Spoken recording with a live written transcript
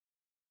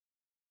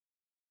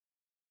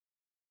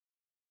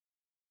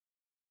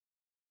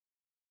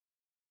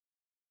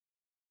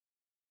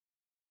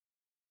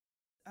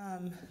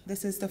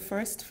This is the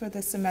first for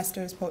this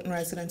semester's Poet in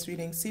Residence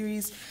reading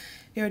series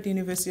here at the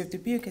University of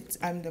Dubuque.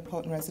 I'm the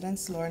Poet in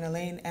Residence, Lauren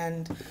Elaine,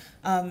 and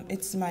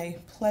it's my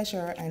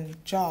pleasure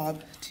and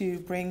job to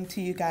bring to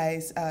you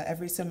guys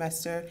every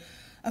semester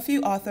a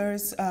few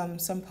authors,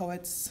 some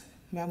poets,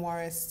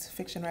 memoirists,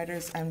 fiction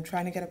writers. I'm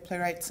trying to get a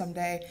playwright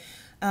someday,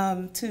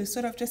 to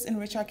sort of just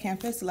enrich our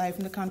campus,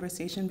 liven the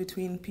conversation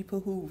between people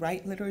who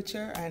write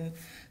literature and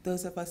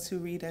those of us who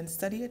read and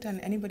study it, and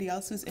anybody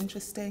else who's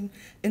interested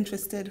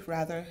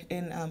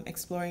in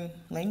exploring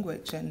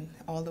language and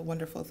all the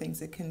wonderful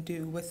things it can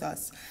do with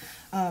us.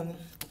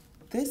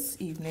 This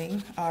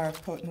evening, our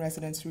Poet in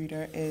Residence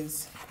reader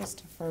is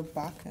Christopher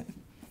Bakken.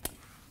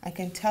 I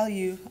can tell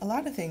you a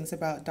lot of things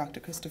about Dr.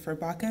 Christopher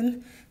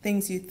Bakken,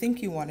 things you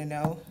think you want to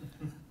know,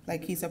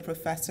 like he's a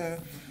professor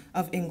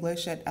of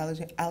English at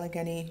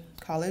Allegheny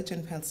College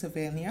in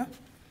Pennsylvania,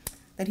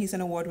 that he's an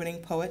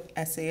award-winning poet,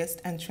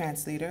 essayist, and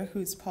translator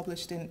who's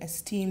published in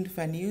esteemed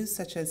venues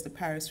such as the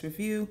Paris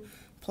Review,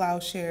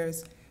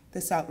 Ploughshares, the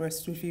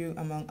Southwest Review,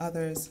 among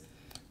others,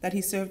 that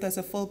he served as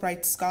a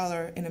Fulbright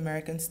Scholar in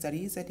American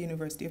Studies at the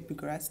University of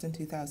Bucharest in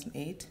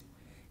 2008,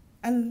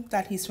 and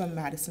that he's from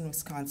Madison,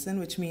 Wisconsin,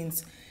 which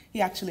means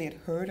he actually had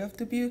heard of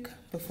Dubuque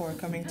before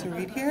coming to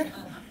read here,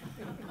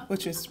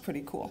 which was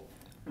pretty cool.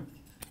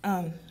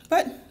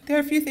 But there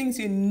are a few things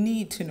you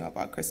need to know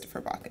about Christopher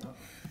Bakken.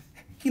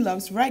 He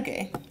loves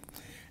reggae,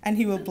 and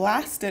he will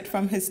blast it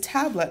from his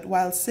tablet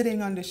while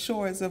sitting on the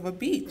shores of a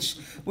beach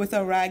with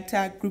a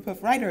ragtag group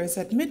of writers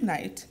at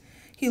midnight.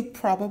 He'll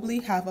probably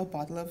have a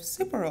bottle of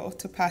Sapporo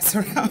to pass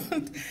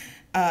around.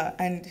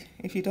 And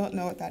if you don't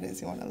know what that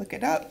is, you want to look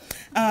it up.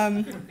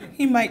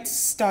 He might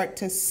start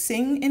to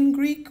sing in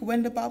Greek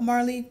when the Bob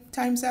Marley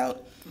time's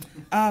out,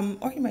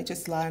 or he might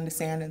just lie on the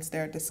sand and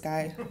stare at the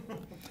sky.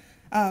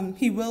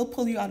 He will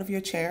pull you out of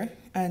your chair,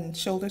 and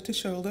shoulder to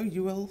shoulder,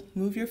 you will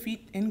move your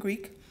feet in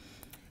Greek.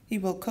 He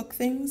will cook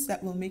things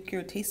that will make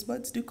your taste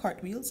buds do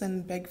cartwheels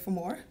and beg for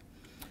more.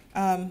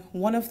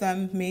 One of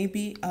them may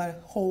be a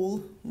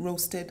whole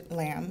roasted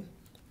lamb,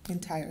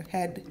 entire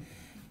head,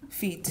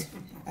 feet,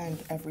 and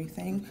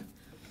everything.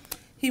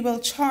 He will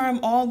charm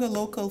all the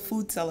local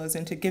food sellers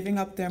into giving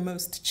up their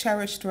most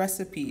cherished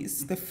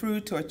recipes, the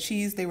fruit or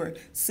cheese they were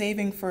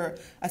saving for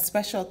a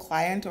special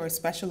client or a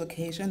special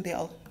occasion.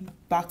 They'll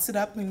box it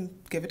up and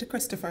give it to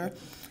Christopher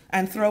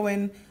and throw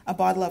in a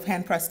bottle of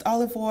hand-pressed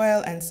olive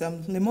oil and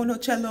some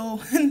limoncello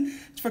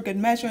for good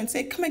measure and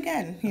say, come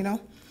again, you know.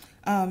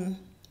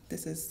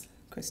 This is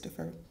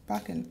Christopher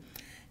Bakken.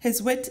 His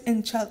wit,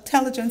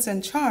 intelligence,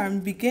 and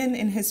charm begin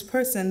in his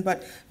person,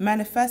 but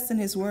manifest in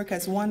his work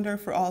as wonder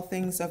for all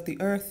things of the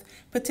earth,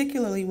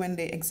 particularly when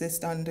they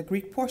exist on the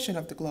Greek portion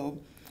of the globe.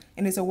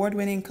 In his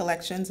award-winning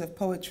collections of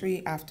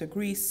poetry, After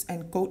Greece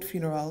and Goat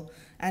Funeral,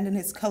 and in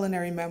his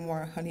culinary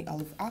memoir, Honey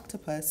Olive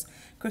Octopus,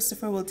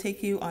 Christopher will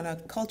take you on a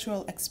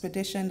cultural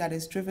expedition that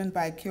is driven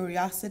by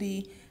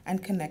curiosity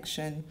and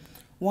connection,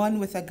 one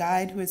with a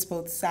guide who is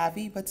both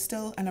savvy but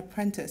still an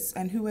apprentice,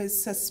 and who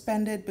is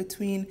suspended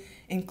between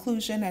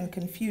inclusion and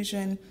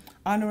confusion,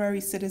 honorary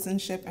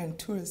citizenship and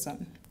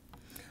tourism.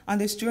 On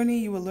this journey,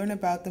 you will learn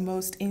about the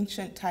most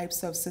ancient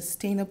types of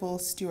sustainable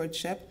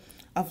stewardship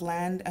of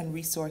land and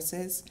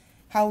resources,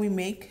 how we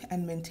make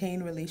and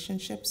maintain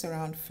relationships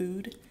around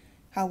food,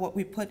 how what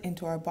we put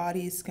into our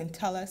bodies can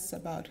tell us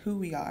about who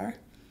we are,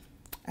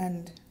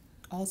 and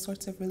all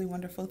sorts of really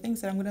wonderful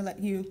things that I'm going to let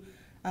you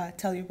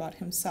tell you about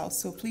himself.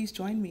 So please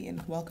join me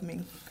in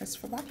welcoming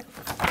Christopher Bakken.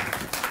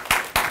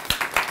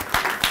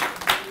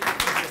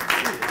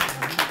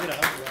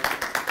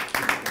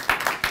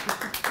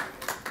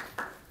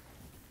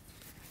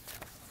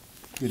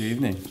 Good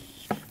evening.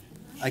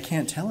 I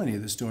can't tell any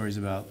of the stories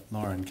about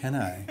Lauren, can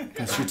I?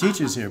 Because she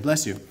teaches here,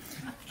 bless you.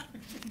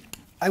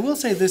 I will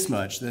say this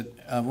much, that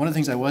one of the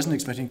things I wasn't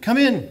expecting, come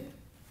in.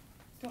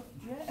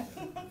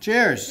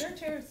 Cheers.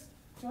 Cheers.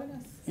 Join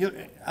us.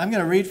 I'm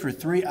going to read for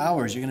 3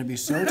 hours. You're going to be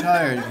so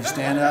tired if you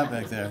stand up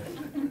back there.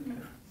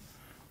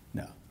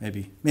 No,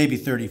 maybe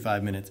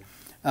 35 minutes.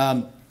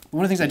 One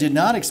of the things I did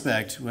not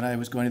expect when I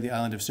was going to the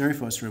island of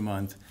Serifos for a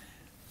month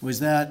was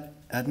that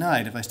at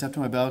night, if I stepped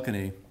on my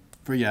balcony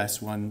for,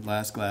 yes, one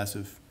last glass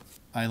of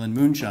island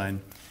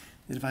moonshine,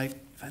 that if I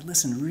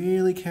listened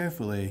really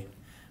carefully,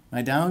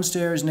 my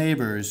downstairs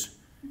neighbors,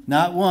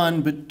 not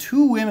one, but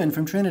 2 women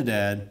from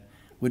Trinidad,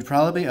 would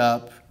probably be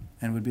up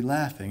and would be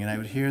laughing, and I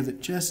would hear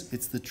that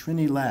it's the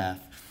Trini laugh.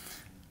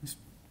 It's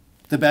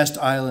the best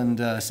island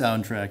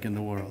soundtrack in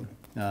the world.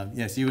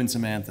 Yes, you and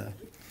Samantha,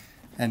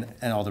 and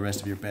all the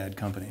rest of your bad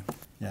company.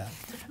 Yeah.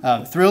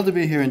 Thrilled to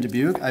be here in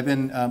Dubuque. I've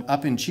been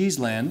up in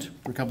Cheeseland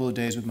for a couple of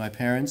days with my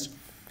parents,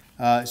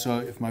 so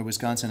if my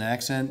Wisconsin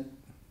accent,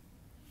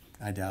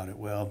 I doubt it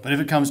will, but if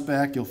it comes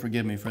back, you'll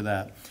forgive me for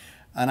that.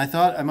 And I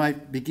thought I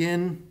might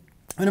begin,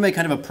 I'm going to make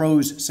kind of a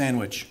prose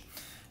sandwich.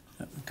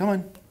 Come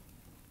on.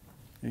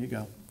 There you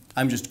go.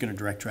 I'm just going to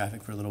direct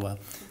traffic for a little while.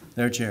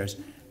 There are chairs.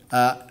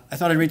 I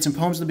thought I'd read some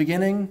poems at the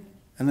beginning,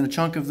 and then a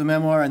chunk of the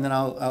memoir, and then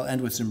I'll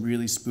end with some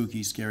really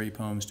spooky, scary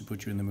poems to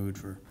put you in the mood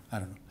for, I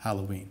don't know,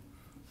 Halloween.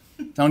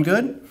 Sound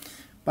good?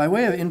 By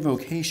way of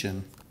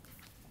invocation,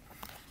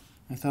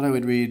 I thought I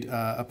would read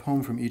a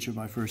poem from each of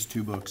my first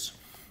two books.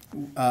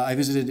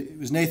 It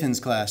was Nathan's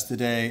class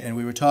today, and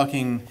we were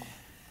talking,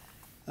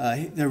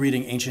 they're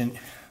reading ancient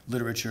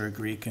literature,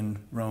 Greek and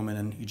Roman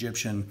and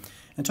Egyptian,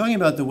 and talking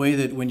about the way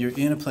that when you're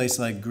in a place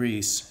like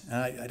Greece,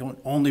 and I don't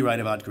only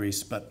write about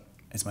Greece, but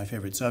it's my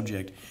favorite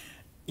subject,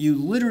 you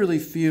literally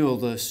feel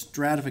the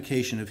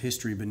stratification of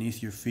history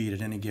beneath your feet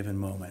at any given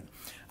moment.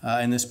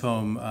 And this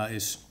poem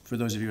is for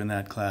those of you in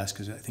that class,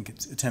 because I think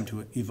it's an attempt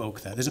to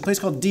evoke that. There's a place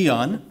called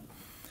Dion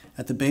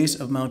at the base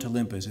of Mount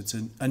Olympus. It's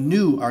a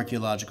new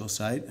archaeological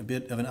site, a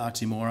bit of an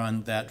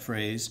oxymoron, that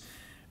phrase,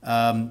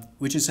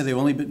 which is said they've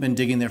only been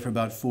digging there for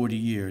about 40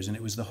 years, and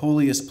it was the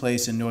holiest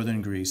place in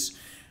northern Greece.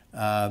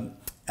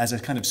 As a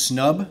kind of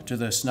snub to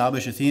the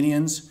snobbish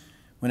Athenians,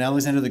 when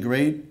Alexander the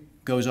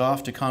Great goes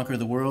off to conquer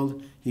the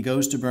world, he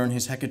goes to burn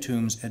his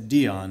hecatombs at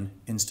Dion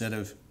instead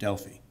of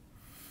Delphi.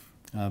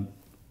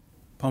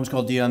 Poem's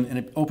called Dion, and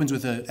it opens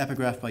with an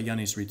epigraph by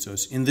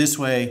McGinnis-Ritchie. In this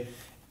way,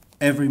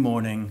 every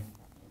morning,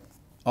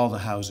 all the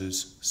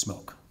houses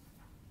smoke.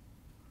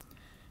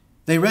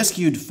 They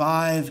rescued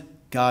 5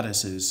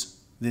 goddesses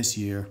this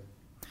year,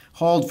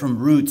 hauled from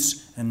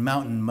roots and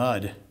mountain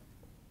mud.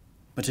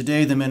 But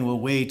today the men will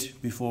wait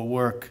before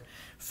work,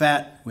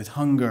 fat with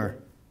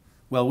hunger,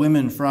 while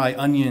women fry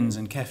onions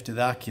and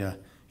keftedakia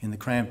in the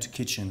cramped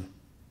kitchen.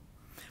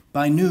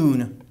 By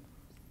noon,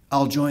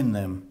 I'll join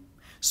them,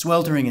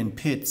 sweltering in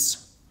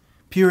pits,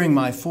 peering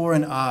my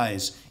foreign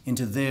eyes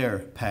into their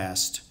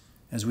past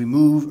as we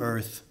move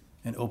earth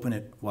and open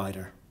it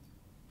wider.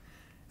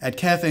 At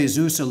Cafe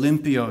Zeus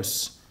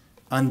Olympios,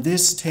 on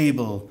this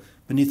table,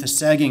 beneath a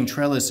sagging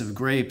trellis of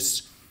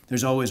grapes,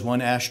 there's always one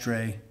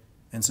ashtray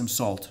and some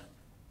salt.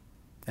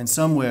 And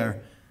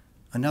somewhere,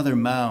 another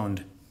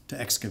mound to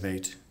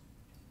excavate.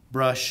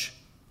 Brush,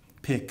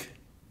 pick,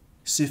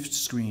 sift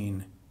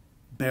screen,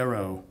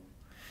 barrow.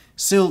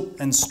 Silt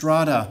and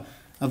strata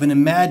of an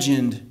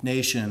imagined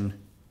nation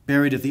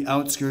buried at the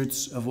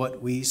outskirts of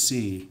what we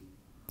see,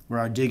 where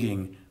our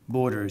digging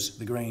borders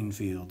the grain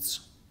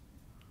fields.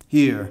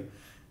 Here,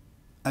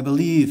 I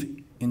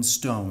believe in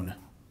stone,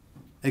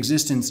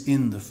 existence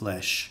in the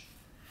flesh,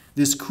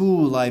 this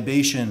cool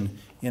libation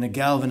in a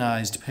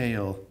galvanized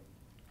pail,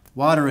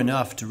 water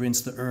enough to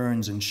rinse the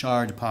urns and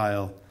shard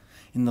pile.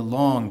 In the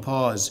long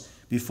pause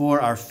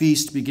before our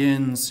feast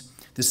begins,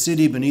 the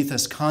city beneath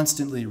us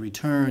constantly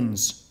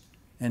returns,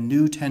 and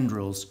new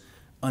tendrils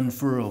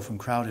unfurl from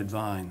crowded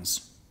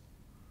vines.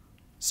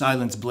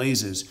 Silence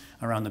blazes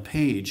around the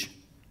page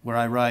where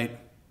I write,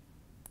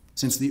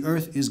 since the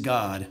earth is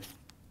God,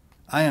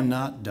 I am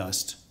not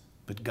dust,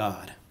 but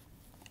God.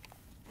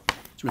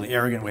 It's a really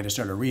arrogant way to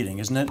start a reading,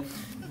 isn't it?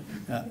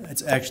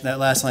 That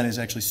last line is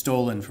actually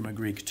stolen from a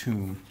Greek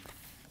tomb.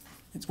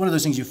 It's one of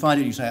those things you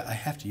find it, you say, I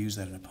have to use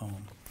that in a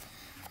poem.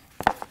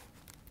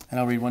 And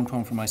I'll read one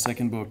poem from my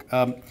second book.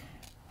 One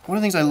of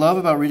the things I love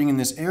about reading in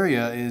this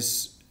area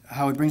is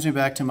how it brings me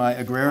back to my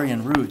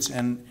agrarian roots.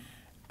 And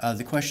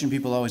the question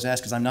people always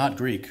ask is, I'm not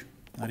Greek,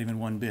 not even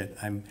one bit.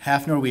 I'm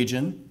half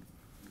Norwegian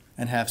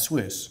and half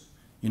Swiss.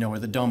 You know where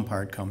the dumb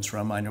part comes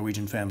from, my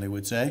Norwegian family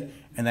would say,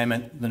 and I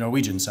meant the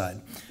Norwegian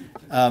side.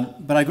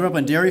 But I grew up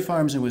on dairy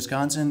farms in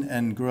Wisconsin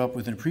and grew up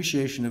with an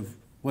appreciation of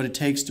what it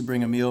takes to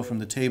bring a meal from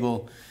the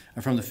table,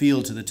 or from the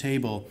field to the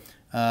table.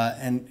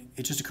 And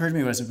it just occurred to me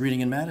when I was reading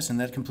in Madison,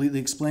 that completely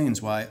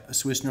explains why a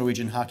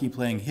Swiss-Norwegian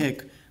hockey-playing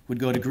hick would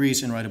go to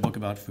Greece and write a book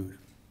about food.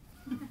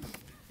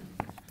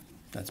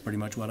 That's pretty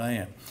much what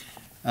I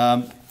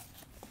am.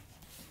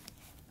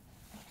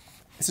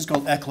 This is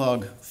called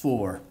Eclogue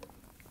 4,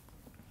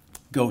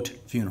 Goat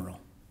Funeral.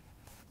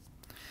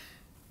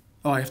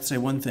 Oh, I have to say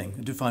one thing.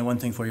 I define one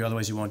thing for you,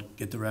 otherwise you won't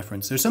get the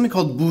reference. There's something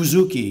called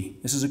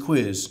bouzouki. This is a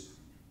quiz.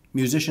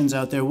 Musicians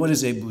out there, what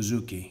is a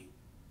bouzouki?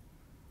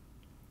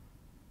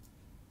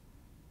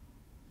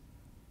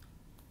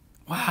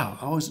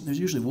 Wow, there's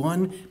usually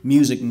one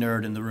music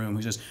nerd in the room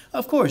who says,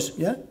 of course,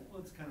 yeah?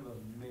 Well, it's kind of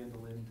a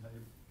mandolin type.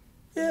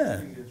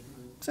 Yeah,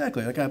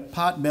 exactly, like a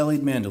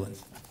pot-bellied mandolin,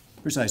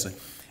 precisely.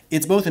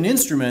 It's both an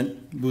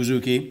instrument,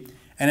 bouzouki,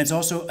 and it's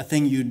also a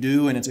thing you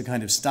do, and it's a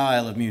kind of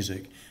style of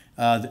music.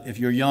 If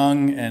you're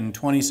young and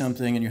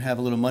 20-something and you have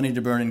a little money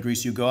to burn in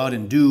Greece, you go out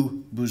and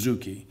do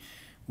bouzouki,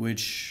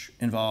 which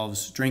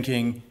involves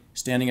drinking,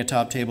 standing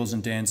atop tables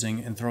and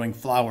dancing, and throwing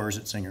flowers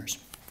at singers.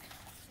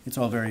 It's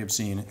all very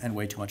obscene and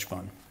way too much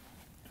fun.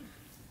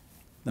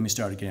 Let me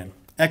start again.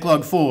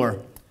 Eclogue 4,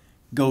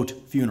 Goat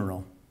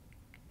Funeral.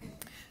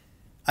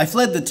 I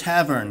fled the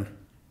tavern,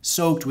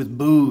 soaked with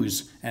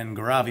booze and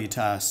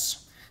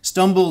gravitas,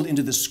 stumbled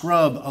into the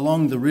scrub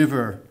along the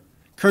river,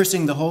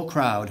 cursing the whole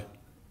crowd,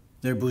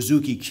 their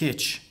bouzouki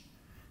kitsch,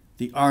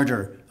 the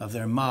ardor of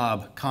their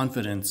mob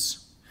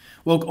confidence.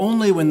 Woke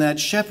only when that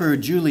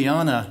shepherd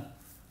Juliana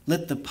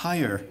lit the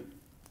pyre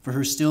for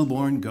her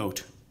stillborn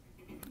goat,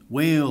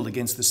 wailed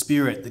against the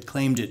spirit that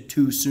claimed it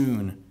too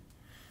soon.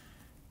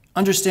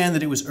 Understand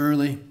that it was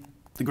early,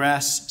 the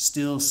grass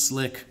still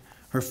slick,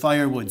 her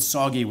firewood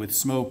soggy with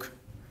smoke.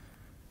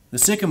 The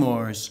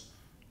sycamores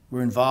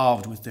were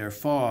involved with their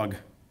fog.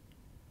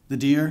 The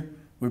deer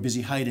were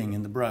busy hiding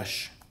in the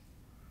brush.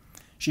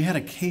 She had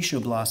acacia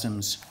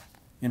blossoms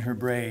in her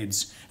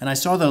braids, and I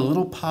saw the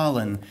little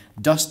pollen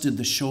dusted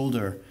the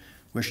shoulder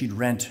where she'd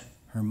rent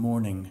her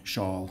mourning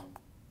shawl.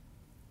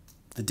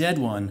 The dead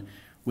one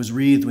was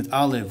wreathed with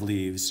olive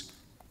leaves,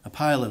 a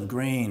pile of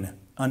grain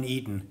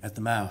uneaten at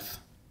the mouth.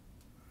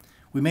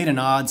 We made an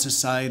odd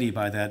society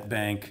by that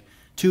bank,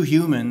 two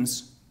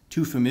humans,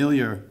 too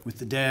familiar with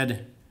the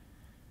dead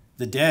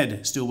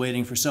still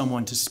waiting for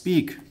someone to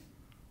speak,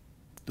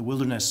 the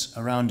wilderness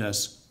around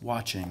us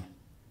watching,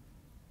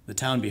 the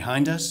town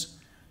behind us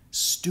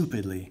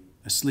stupidly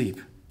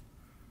asleep.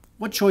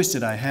 What choice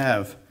did I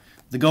have?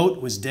 The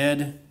goat was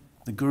dead,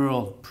 the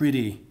girl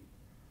pretty,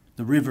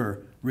 the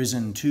river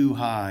risen too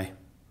high.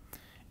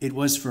 It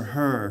was for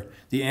her.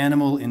 The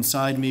animal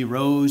inside me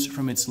rose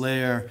from its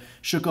lair,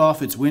 shook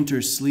off its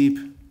winter's sleep,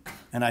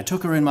 and I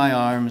took her in my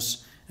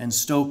arms and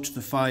stoked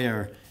the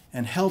fire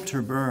and helped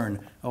her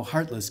burn, oh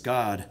heartless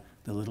God,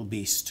 the little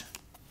beast.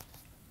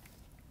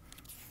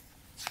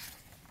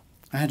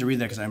 I had to read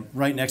that because I'm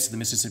right next to the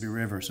Mississippi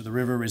River, so the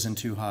river risen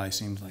too high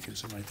seemed like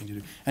it's the right thing to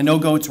do. And no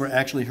goats were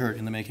actually hurt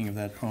in the making of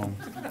that poem.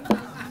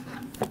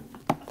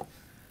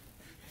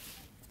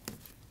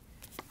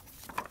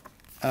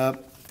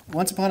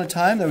 Once upon a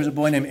time, there was a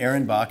boy named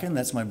Aaron Bakken,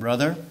 that's my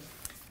brother,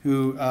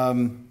 who,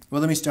 well,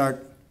 let me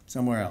start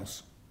somewhere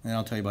else, and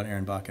I'll tell you about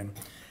Aaron Bakken.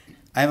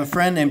 I have a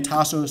friend named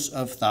Tassos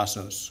of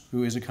Thasos,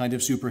 who is a kind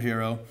of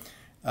superhero.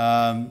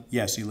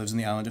 Yes, he lives in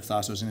the island of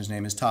Thasos, and his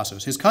name is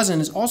Tassos. His cousin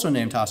is also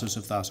named Tassos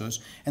of Thasos,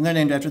 and they're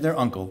named after their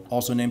uncle,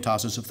 also named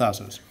Tassos of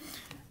Thasos.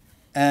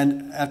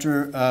 And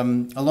after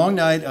a long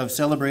night of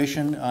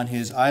celebration on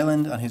his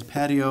island, on his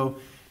patio,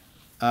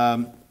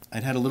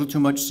 I'd had a little too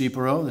much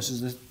Cipro. This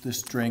is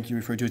this drink you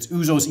referred to. It's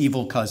ouzo's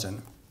evil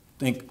cousin.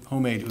 Think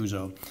homemade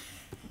ouzo.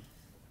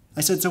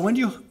 I said, so when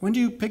do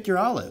you pick your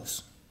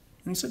olives?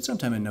 And he said,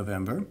 sometime in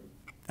November.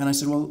 And I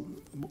said, well,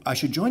 I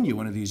should join you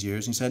one of these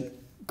years. And he said,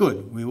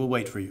 good, we will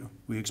wait for you.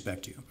 We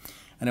expect you.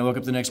 And I woke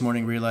up the next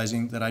morning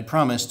realizing that I'd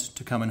promised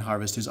to come and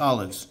harvest his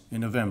olives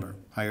in November,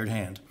 hired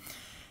hand.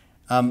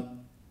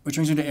 Which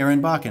brings me to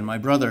Aaron Bakken, my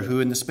brother,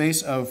 who in the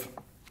space of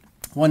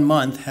 1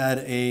 month had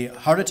a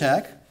heart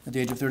attack at the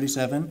age of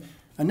 37,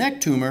 a neck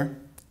tumor,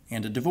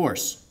 and a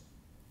divorce.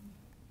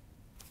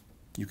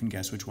 You can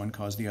guess which one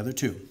caused the other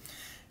two.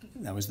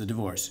 That was the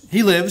divorce.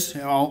 He lives,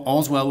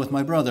 all's well with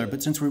my brother,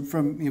 but since we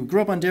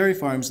grew up on dairy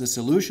farms, the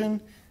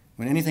solution,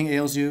 when anything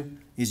ails you,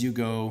 is you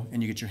go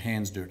and you get your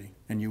hands dirty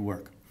and you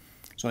work.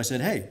 So I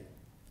said, hey,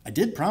 I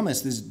did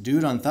promise this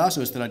dude on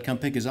Thasos that I'd come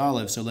pick his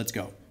olives, so let's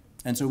go.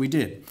 And so we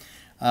did.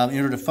 In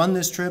order to fund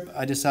this trip,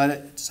 I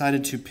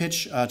decided to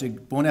pitch to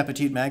Bon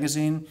Appetit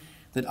magazine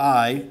that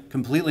I,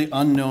 completely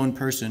unknown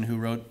person who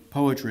wrote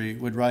poetry,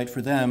 would write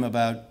for them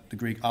about the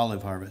Greek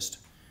olive harvest.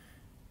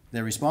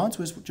 Their response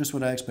was just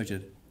what I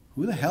expected.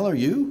 Who the hell are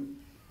you?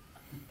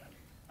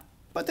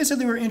 But they said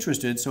they were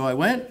interested, so I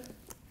went,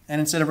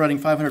 and instead of writing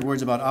 500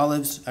 words about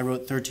olives, I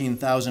wrote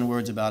 13,000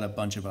 words about a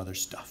bunch of other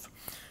stuff.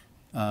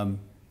 And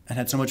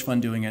had so much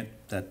fun doing it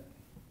that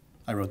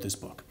I wrote this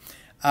book.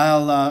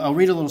 I'll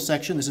read a little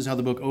section. This is how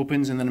the book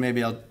opens, and then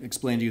maybe I'll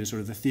explain to you sort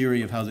of the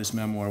theory of how this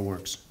memoir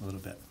works a little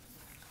bit.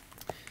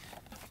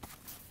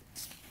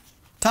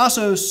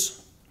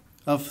 Tassos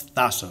of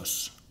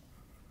Thasos,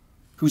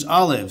 whose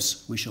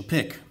olives we shall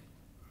pick,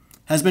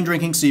 has been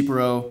drinking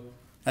Cipro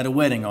at a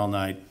wedding all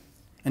night,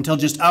 until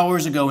just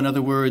hours ago, in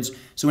other words,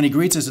 so when he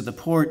greets us at the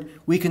port,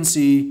 we can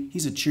see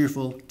he's a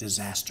cheerful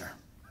disaster.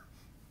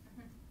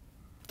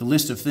 The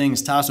list of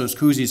things Tassos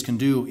Kouzis can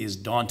do is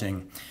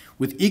daunting.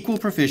 With equal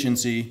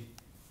proficiency,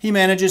 he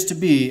manages to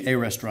be a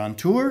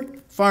restaurateur,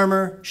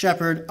 farmer,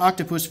 shepherd,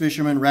 octopus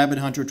fisherman, rabbit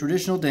hunter,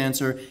 traditional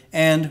dancer,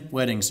 and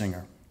wedding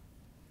singer.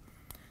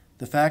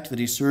 The fact that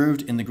he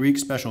served in the Greek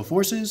Special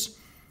Forces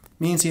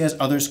means he has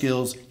other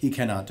skills he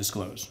cannot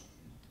disclose.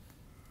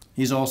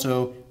 He's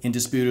also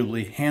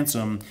indisputably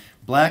handsome,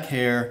 black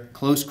hair,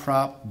 close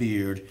crop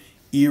beard,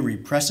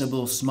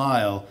 irrepressible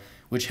smile,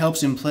 which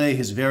helps him play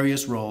his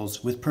various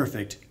roles with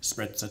perfect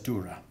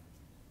sprezzatura.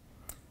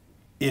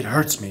 It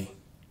hurts me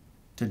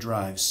to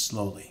drive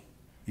slowly,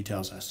 he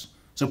tells us,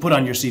 so put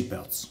on your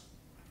seatbelts.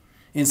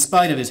 In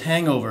spite of his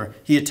hangover,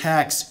 he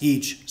attacks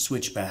each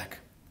switchback.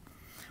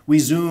 We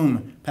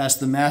zoom past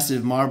the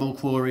massive marble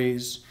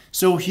quarries,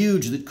 so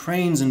huge that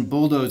cranes and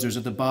bulldozers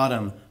at the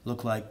bottom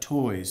look like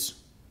toys.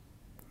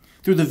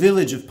 Through the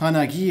village of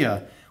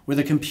Panagia, where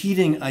the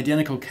competing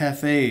identical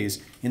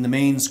cafes in the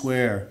main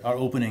square are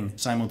opening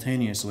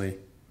simultaneously.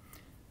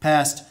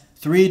 Past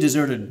 3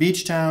 deserted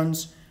beach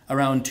towns,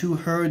 around 2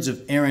 herds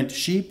of errant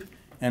sheep,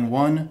 and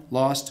 1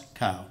 lost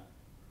cow.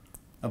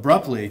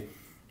 Abruptly,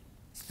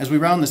 as we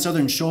round the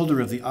southern shoulder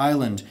of the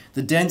island,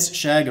 the dense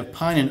shag of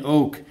pine and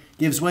oak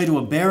gives way to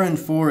a barren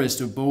forest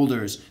of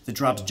boulders that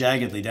drops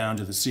jaggedly down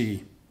to the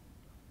sea.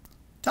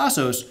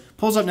 Tassos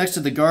pulls up next to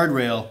the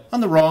guardrail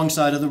on the wrong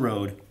side of the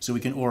road so we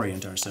can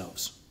orient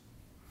ourselves.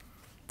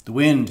 The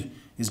wind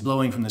is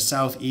blowing from the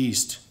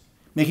southeast,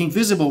 making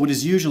visible what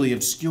is usually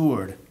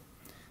obscured.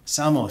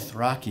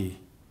 Samothraki,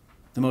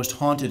 the most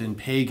haunted and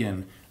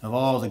pagan of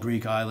all the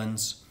Greek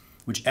islands,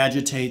 which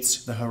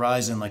agitates the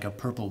horizon like a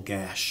purple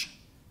gash.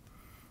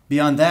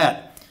 Beyond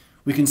that,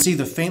 we can see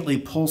the faintly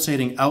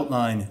pulsating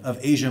outline of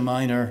Asia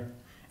Minor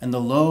and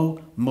the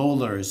low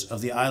molars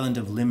of the island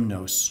of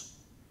Limnos.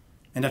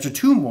 And after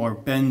 2 more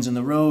bends in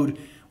the road,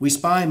 we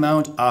spy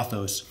Mount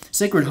Athos,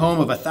 sacred home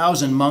of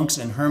 1,000 monks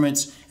and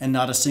hermits and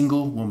not a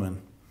single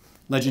woman.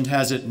 Legend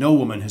has it no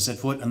woman has set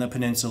foot on the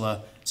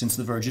peninsula since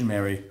the Virgin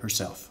Mary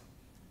herself.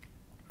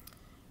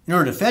 In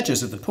order to fetch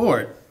us at the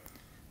port,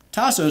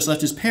 Tassos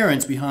left his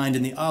parents behind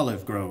in the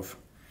olive grove.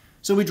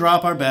 So we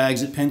drop our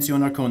bags at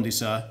Pension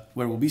Arcondisa,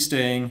 where we'll be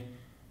staying,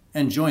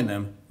 and join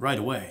them right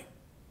away.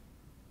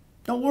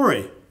 Don't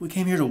worry, we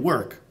came here to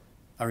work,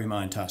 I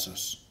remind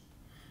Tassos.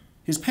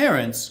 His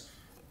parents,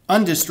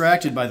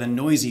 undistracted by the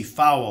noisy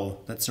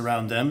fowl that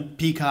surround them,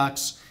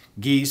 peacocks,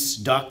 geese,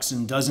 ducks,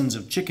 and dozens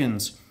of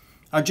chickens,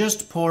 are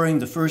just pouring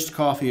the first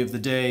coffee of the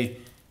day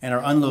and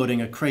are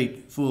unloading a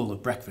crate full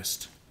of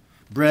breakfast.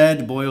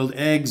 Bread, boiled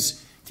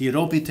eggs,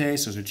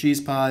 tieropites, those are cheese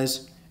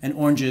pies, and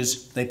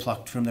oranges they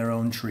plucked from their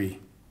own tree.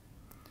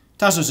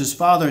 Tassos'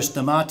 father,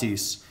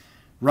 Stamatis,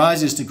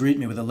 rises to greet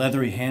me with a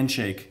leathery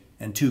handshake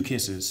and 2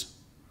 kisses.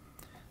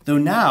 Though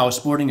now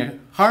sporting a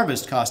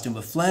harvest costume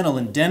with flannel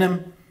and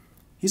denim,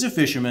 he's a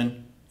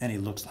fisherman, and he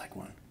looks like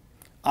one.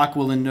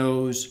 Aquiline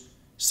nose,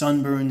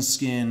 sunburned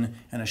skin,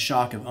 and a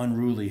shock of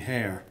unruly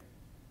hair.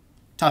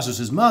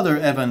 Tassos' mother,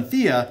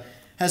 Evanthea,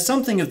 has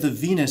something of the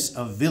Venus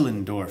of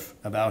Willendorf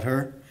about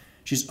her.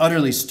 She's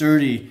utterly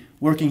sturdy,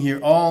 working here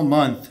all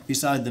month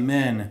beside the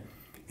men,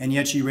 and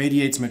yet she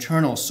radiates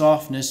maternal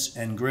softness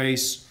and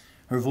grace,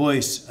 her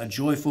voice a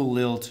joyful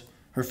lilt,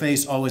 her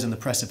face always on the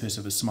precipice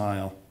of a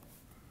smile.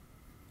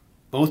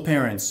 Both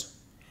parents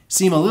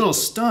seem a little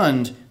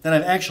stunned that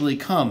I've actually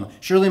come.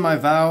 Surely my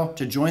vow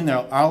to join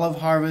their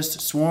olive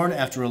harvest, sworn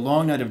after a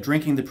long night of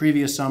drinking the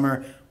previous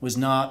summer, was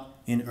not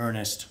in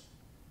earnest.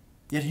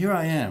 Yet here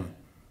I am,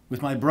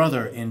 with my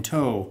brother in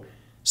tow,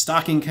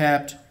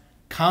 stocking-capped,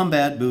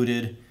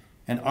 combat-booted,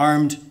 and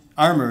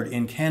armored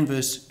in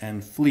canvas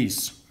and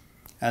fleece.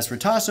 As for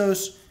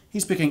Tassos,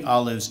 he's picking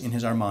olives in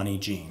his Armani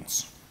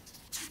jeans.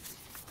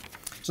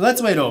 So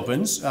that's the way it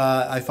opens.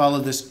 I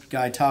followed this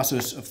guy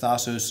Tassos of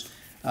Thasos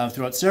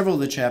throughout several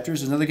of the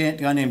chapters. There's another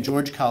guy named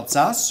George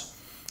Kaltsas,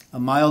 a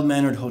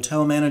mild-mannered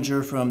hotel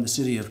manager from the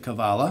city of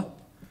Kavala.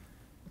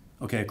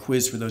 Okay, a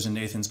quiz for those in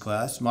Nathan's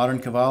class. Modern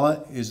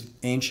Kavala is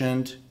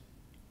ancient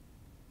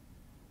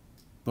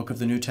book of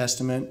the New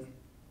Testament.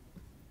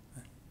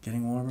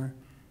 Getting warmer.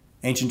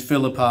 Ancient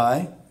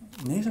Philippi.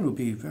 Nathan would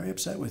be very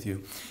upset with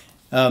you.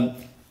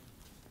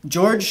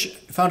 George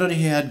found out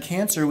he had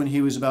cancer when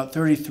he was about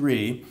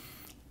 33,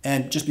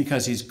 and just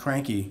because he's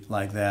cranky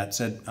like that,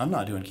 said, I'm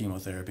not doing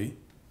chemotherapy.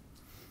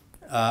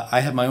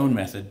 I have my own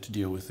method to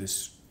deal with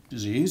this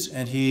disease,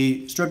 and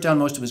he stripped down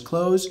most of his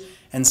clothes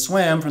and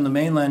swam from the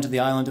mainland to the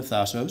island of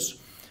Thasos,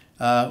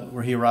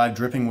 where he arrived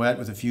dripping wet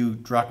with a few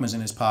drachmas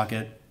in his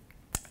pocket,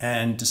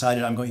 and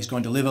decided he's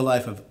going to live a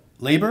life of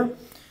labor,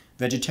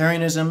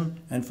 vegetarianism,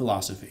 and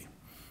philosophy,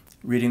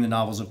 reading the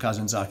novels of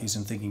Kazantzakis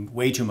and thinking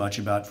way too much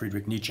about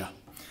Friedrich Nietzsche.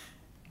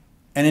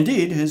 And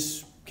indeed,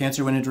 his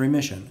cancer went into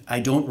remission. I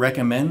don't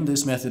recommend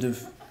this method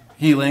of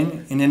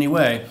healing in any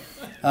way,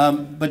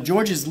 but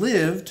George has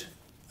lived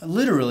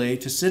literally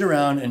to sit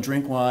around and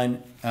drink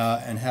wine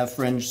and have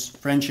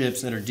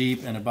friendships that are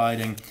deep and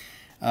abiding.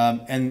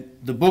 And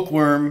the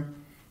bookworm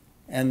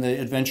and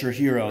the adventure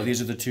hero,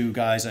 these are the 2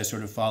 guys I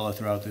sort of follow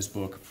throughout this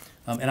book.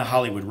 And a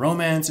Hollywood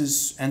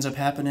romance ends up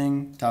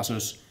happening.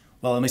 Tassos,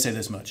 well, let me say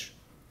this much.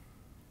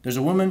 There's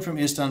a woman from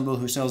Istanbul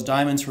who sells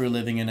diamonds for a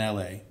living in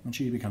LA, and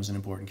she becomes an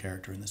important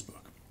character in this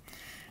book.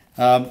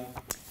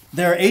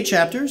 There are 8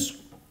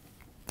 chapters.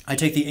 I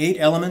take the 8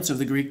 elements of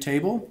the Greek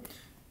table: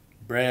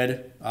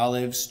 bread,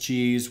 olives,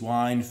 cheese,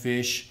 wine,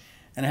 fish,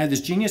 and I had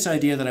this genius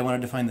idea that I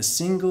wanted to find the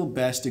single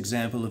best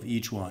example of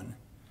each one,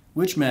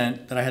 which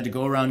meant that I had to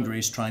go around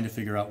Greece trying to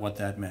figure out what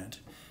that meant.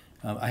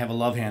 I have a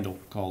love handle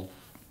called,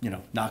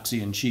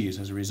 Noxian cheese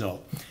as a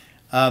result.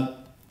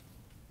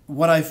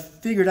 What I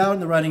figured out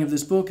in the writing of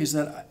this book is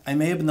that I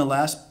may have been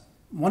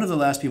one of the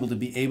last people to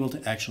be able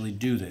to actually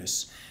do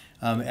this.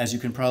 As you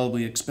can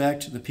probably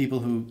expect, the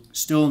people who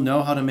still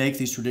know how to make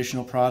these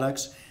traditional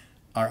products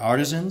are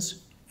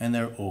artisans, and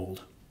they're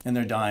old, and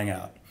they're dying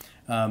out.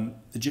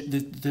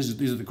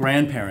 These are the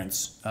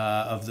grandparents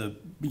of the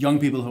young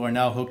people who are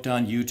now hooked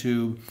on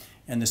YouTube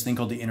and this thing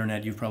called the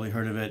internet. You've probably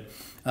heard of it.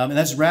 And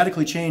that's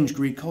radically changed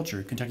Greek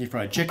culture. Kentucky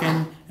Fried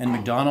Chicken and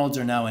McDonald's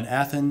are now in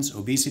Athens.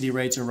 Obesity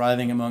rates are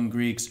rising among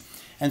Greeks.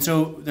 And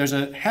so there's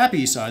a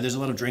happy side. There's a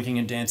lot of drinking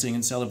and dancing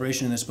and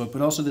celebration in this book,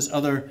 but also this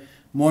other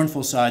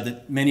mournful side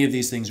that many of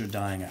these things are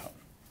dying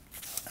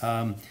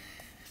out.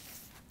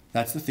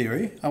 That's the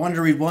theory. I wanted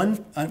to read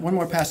one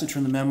more passage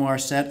from the memoir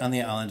set on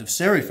the island of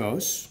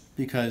Seriphos,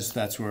 because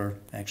that's where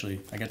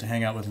actually I got to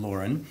hang out with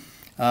Lauren.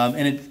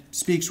 And it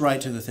speaks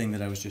right to the thing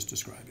that I was just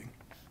describing.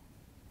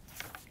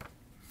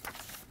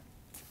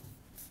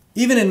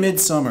 Even in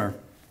midsummer,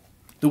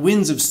 the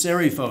winds of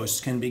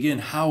Seriphos can begin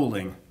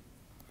howling,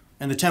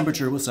 and the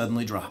temperature will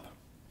suddenly drop.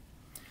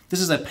 This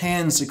is a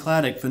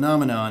pancyclic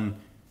phenomenon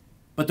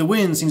But the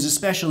wind seems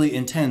especially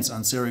intense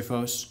on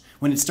Seriphos.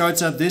 When it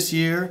starts up this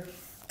year,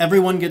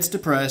 everyone gets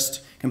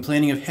depressed,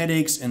 complaining of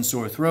headaches and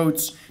sore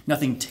throats.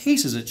 Nothing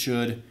tastes as it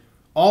should.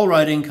 All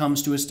writing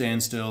comes to a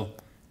standstill,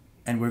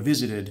 and we're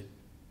visited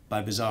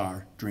by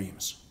bizarre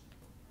dreams.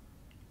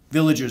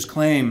 Villagers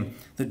claim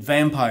that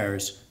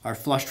vampires are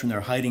flushed from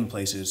their hiding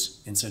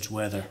places in such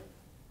weather.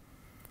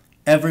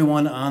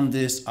 Everyone on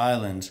this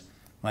island,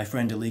 my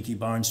friend Eliot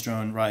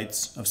Barnstone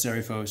writes of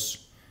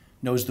Seriphos,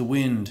 knows the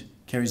wind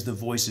carries the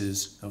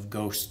voices of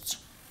ghosts.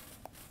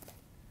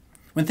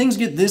 When things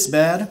get this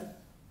bad,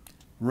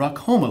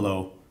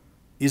 Rachomolo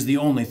is the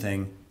only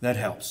thing that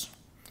helps.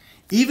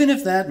 Even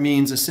if that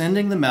means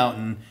ascending the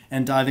mountain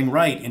and diving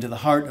right into the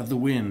heart of the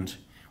wind,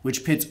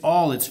 which pits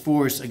all its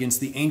force against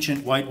the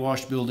ancient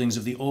whitewashed buildings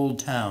of the old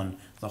town,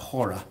 the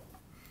Hora.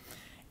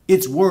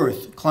 It's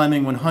worth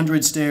climbing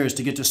 100 stairs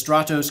to get to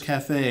Stratos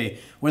Cafe,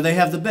 where they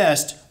have the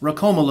best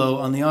Rachomolo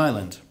on the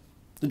island.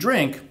 The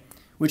drink,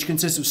 which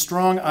consists of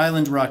strong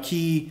island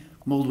raki,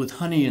 mulled with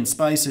honey and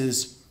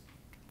spices,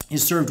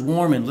 is served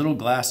warm in little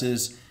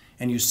glasses,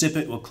 and you sip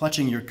it while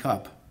clutching your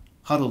cup,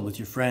 huddled with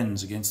your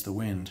friends against the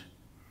wind.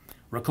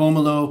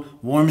 Rachomolo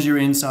warms your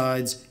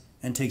insides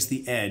and takes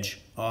the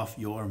edge off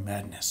your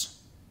madness.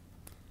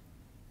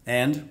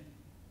 And,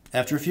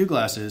 after a few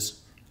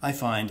glasses, I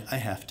find I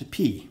have to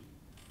pee.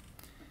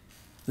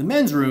 The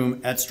men's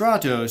room at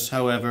Stratos,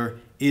 however,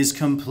 is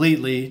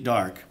completely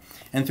dark,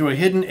 and through a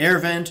hidden air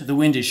vent, the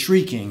wind is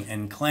shrieking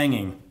and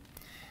clanging.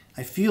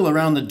 I feel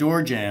around the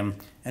door jamb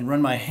and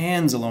run my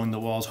hands along the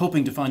walls,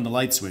 hoping to find the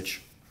light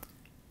switch.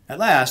 At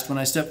last, when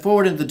I step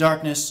forward into the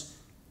darkness,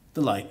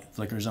 the light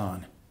flickers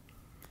on.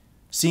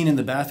 Seen in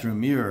the bathroom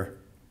mirror,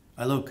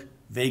 I look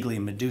vaguely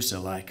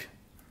Medusa-like,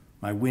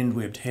 my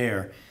wind-whipped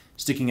hair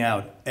sticking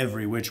out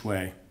every which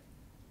way.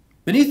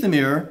 Beneath the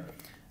mirror,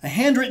 a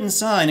handwritten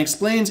sign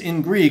explains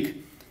in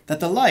Greek that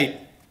the light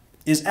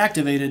is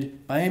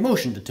activated by a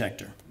motion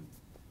detector.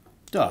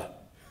 Duh.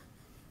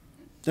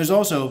 There's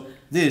also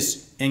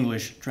this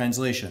English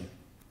translation.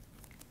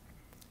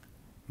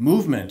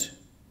 Movement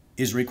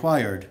is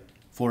required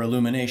for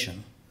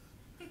illumination.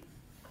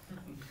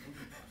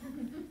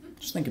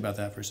 Just think about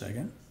that for a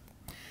second.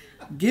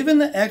 Given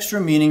the extra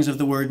meanings of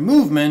the word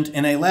movement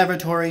in a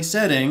laboratory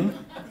setting,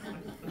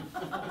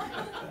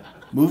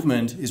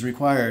 movement is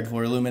required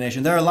for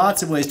illumination. There are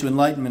lots of ways to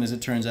enlightenment, as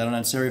it turns out, and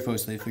on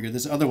Seriphos they figured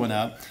this other one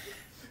out.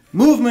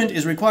 Movement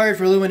is required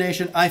for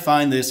illumination. I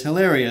find this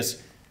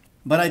hilarious,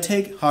 but I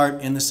take heart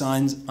in the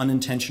sign's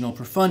unintentional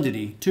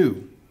profundity,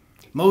 too.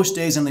 Most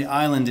days on the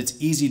island, it's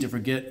easy to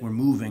forget we're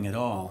moving at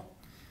all.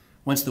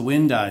 Once the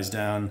wind dies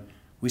down,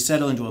 we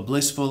settle into a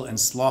blissful and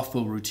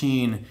slothful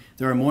routine.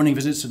 There are morning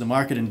visits to the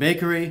market and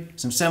bakery,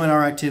 some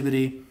seminar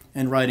activity,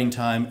 and writing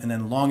time, and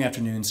then long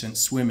afternoons spent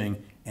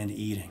swimming and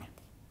eating.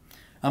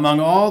 Among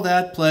all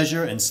that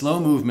pleasure and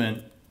slow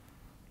movement,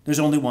 there's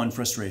only one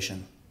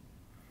frustration.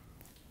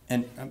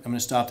 And I'm going to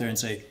stop there and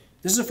say,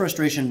 this is a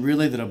frustration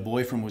really that a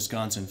boy from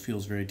Wisconsin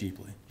feels very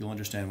deeply. You'll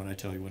understand when I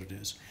tell you what it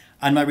is.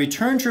 On my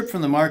return trip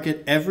from the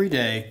market every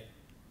day,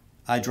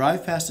 I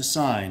drive past a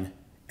sign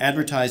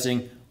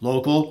advertising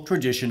local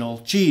traditional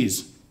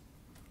cheese.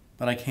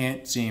 But I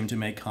can't seem to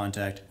make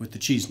contact with the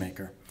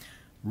cheesemaker,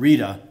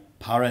 Rita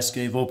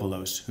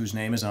Paraskevopoulous, whose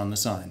name is on the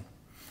sign.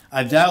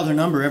 I've dialed her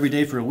number every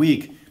day for a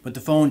week, but the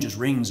phone just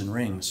rings and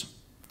rings.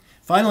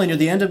 Finally, near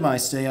the end of my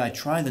stay, I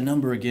try the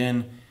number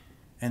again,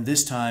 and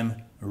this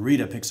time,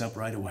 Rita picks up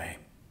right away.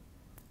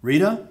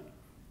 Rita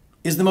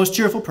is the most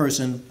cheerful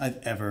person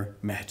I've ever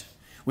met.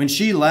 When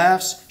she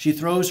laughs, she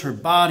throws her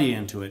body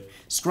into it,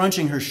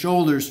 scrunching her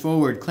shoulders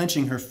forward,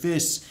 clenching her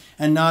fists,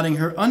 and nodding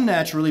her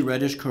unnaturally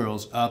reddish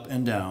curls up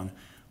and down,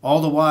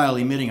 all the while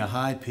emitting a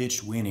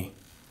high-pitched whinny.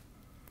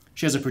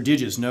 She has a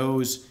prodigious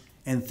nose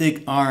and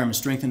thick arms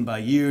strengthened by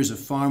years of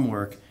farm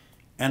work,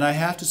 and I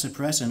have to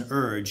suppress an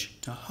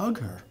urge to hug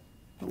her,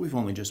 but we've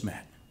only just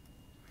met.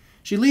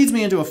 She leads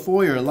me into a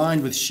foyer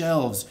lined with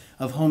shelves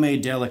of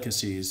homemade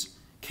delicacies,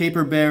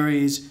 caper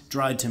berries,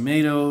 dried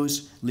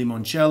tomatoes,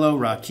 limoncello,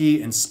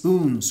 raki, and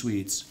spoon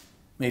sweets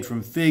made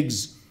from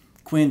figs,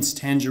 quince,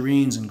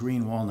 tangerines, and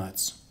green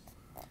walnuts.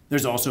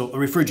 There's also a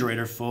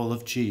refrigerator full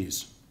of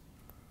cheese.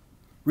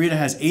 Rita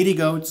has 80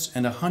 goats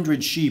and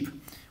 100 sheep,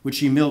 which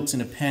she milks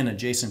in a pen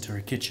adjacent to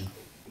her kitchen.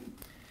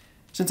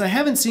 Since I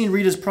haven't seen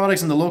Rita's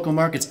products in the local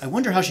markets, I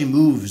wonder how she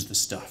moves the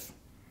stuff.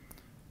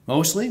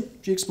 Mostly,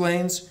 she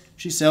explains,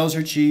 she sells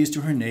her cheese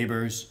to her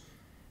neighbors,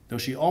 though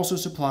she also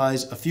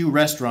supplies a few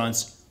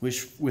restaurants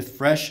with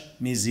fresh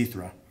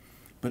mizithra,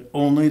 but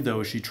only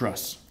those she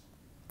trusts.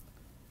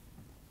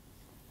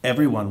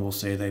 Everyone will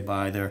say they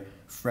buy their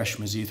fresh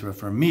mizithra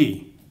from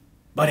me,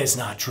 but it's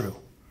not true.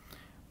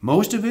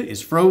 Most of it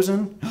is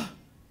frozen,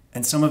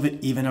 and some of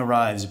it even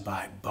arrives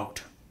by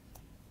boat.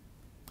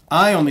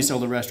 I only sell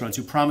to restaurants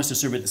who promise to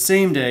serve it the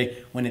same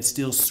day when it's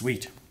still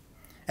sweet.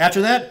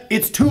 After that,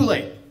 it's too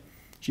late.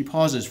 She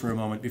pauses for a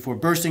moment before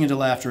bursting into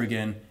laughter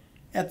again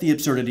at the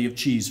absurdity of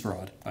cheese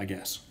fraud, I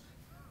guess.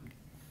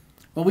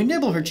 While we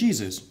nibble her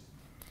cheeses,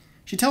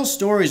 she tells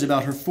stories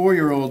about her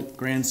 4-year-old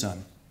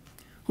grandson,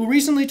 who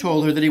recently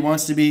told her that he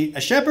wants to be a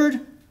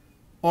shepherd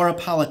or a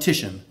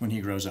politician when he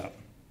grows up.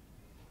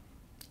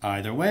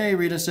 Either way,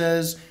 Rita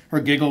says, her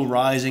giggle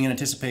rising in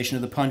anticipation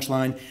of the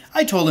punchline,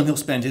 I told him he'll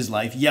spend his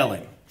life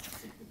yelling.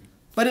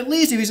 But at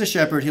least if he's a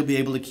shepherd, he'll be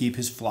able to keep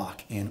his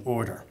flock in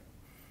order.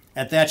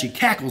 At that, she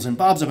cackles and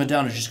bobs up and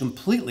down as she's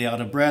completely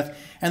out of breath,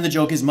 and the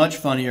joke is much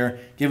funnier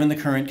given the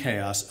current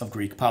chaos of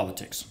Greek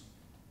politics.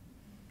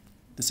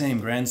 The same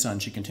grandson,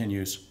 she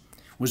continues,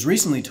 was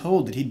recently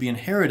told that he'd be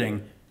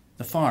inheriting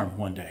the farm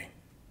one day.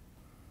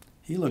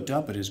 He looked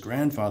up at his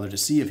grandfather to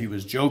see if he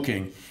was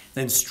joking,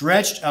 then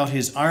stretched out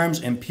his arms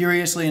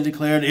imperiously and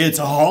declared, It's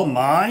all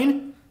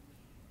mine?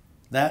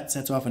 That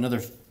sets off another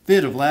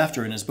fit of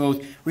laughter, and as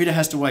both, Rita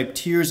has to wipe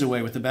tears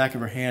away with the back of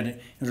her hand in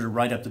order to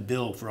write up the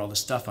bill for all the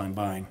stuff I'm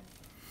buying.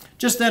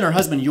 Just then, her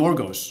husband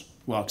Yorgos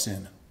walks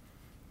in.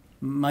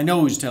 My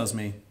nose tells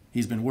me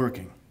he's been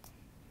working.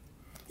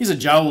 He's a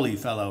jowly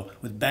fellow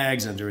with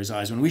bags under his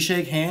eyes. When we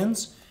shake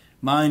hands,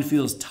 mine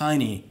feels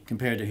tiny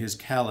compared to his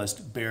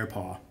calloused bear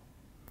paw.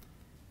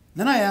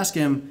 Then I ask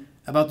him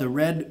about the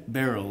red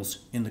barrels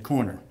in the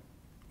corner,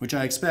 which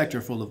I expect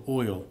are full of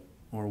oil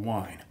or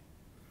wine.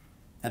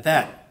 At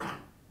that,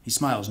 he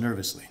smiles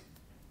nervously.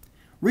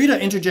 Rita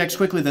interjects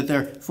quickly that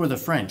they're for the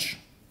French.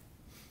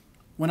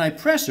 When I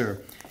press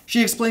her,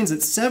 she explains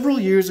that several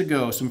years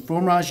ago, some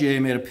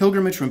fromagiers made a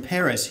pilgrimage from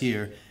Paris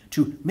here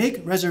to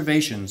make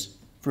reservations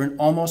for an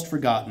almost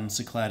forgotten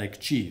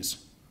Cycladic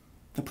cheese.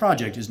 The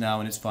project is now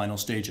in its final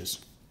stages.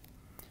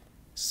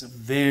 It's a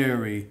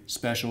very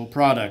special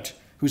product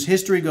whose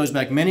history goes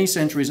back many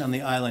centuries on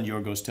the island,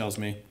 Yorgos tells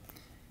me.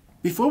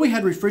 Before we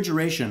had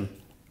refrigeration,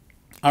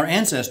 our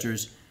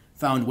ancestors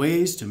found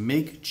ways to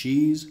make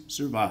cheese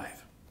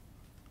survive.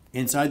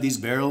 Inside these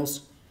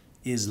barrels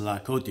is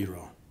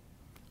lakotiro.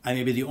 I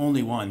may be the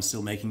only one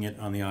still making it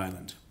on the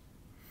island.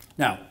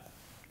 Now,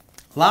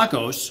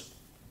 lakos,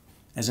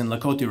 as in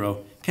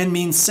lakotiro, can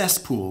mean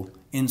cesspool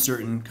in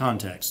certain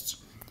contexts.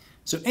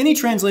 So any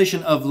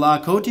translation of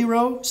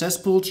lakotiro,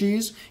 cesspool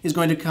cheese, is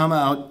going to come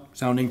out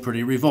sounding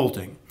pretty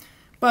revolting.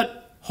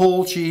 But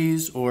whole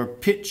cheese or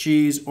pit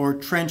cheese or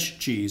trench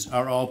cheese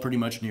are all pretty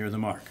much near the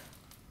mark.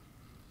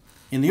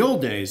 In the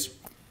old days,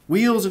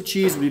 wheels of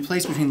cheese would be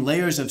placed between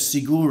layers of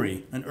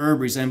siguri, an herb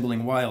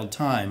resembling wild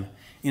thyme,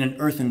 in an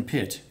earthen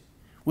pit,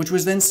 which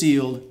was then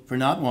sealed for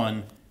not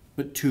 1,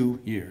 but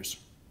 2 years.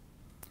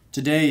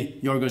 Today,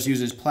 Yorgos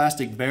uses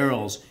plastic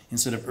barrels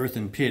instead of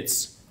earthen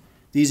pits.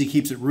 These he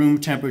keeps at room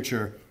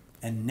temperature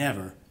and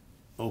never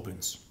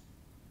opens.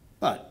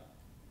 But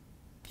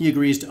he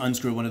agrees to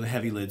unscrew one of the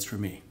heavy lids for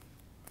me.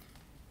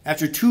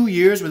 After 2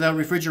 years without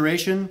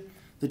refrigeration,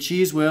 the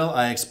cheese will,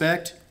 I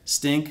expect,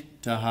 stink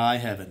to high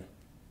heaven.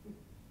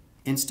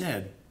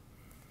 Instead,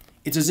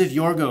 it's as if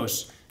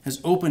Yorgos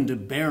has opened a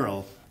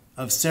barrel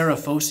of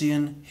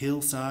Seraphosian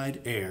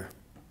hillside air,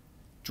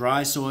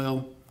 dry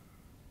soil,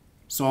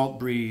 salt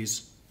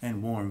breeze,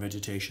 and warm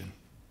vegetation.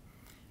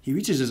 He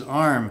reaches his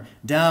arm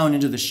down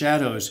into the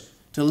shadows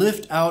to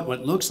lift out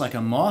what looks like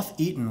a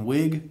moth-eaten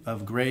wig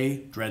of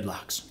gray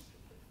dreadlocks.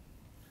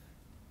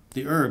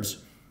 The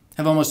herbs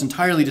have almost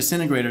entirely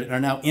disintegrated and are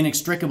now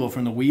inextricable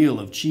from the wheel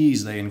of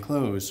cheese they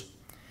enclose.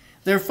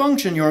 Their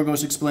function,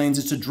 Yorgos explains,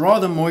 is to draw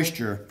the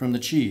moisture from the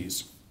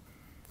cheese.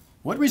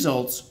 What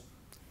results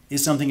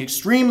is something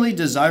extremely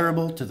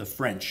desirable to the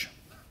French,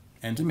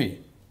 and to me.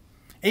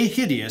 A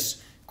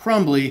hideous,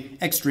 crumbly,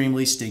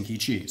 extremely stinky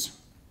cheese.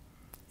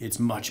 It's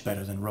much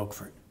better than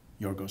Roquefort,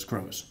 Yorgos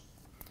crows.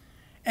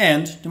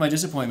 And, to my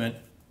disappointment,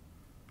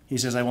 he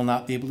says I will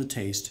not be able to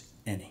taste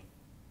any.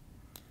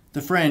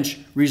 The French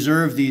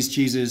reserve these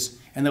cheeses,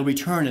 and they'll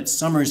return at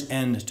summer's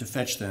end to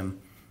fetch them,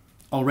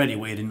 already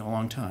waiting a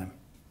long time.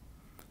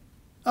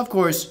 Of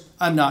course,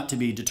 I'm not to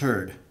be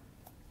deterred.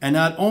 And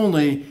not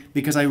only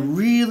because I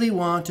really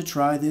want to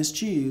try this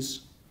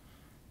cheese,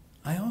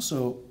 I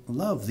also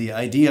love the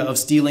idea of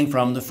stealing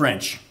from the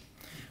French,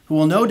 who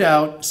will no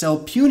doubt sell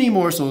puny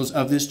morsels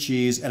of this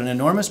cheese at an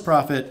enormous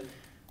profit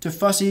to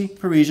fussy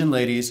Parisian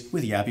ladies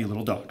with yappy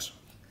little dogs.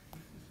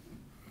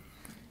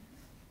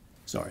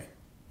 Sorry.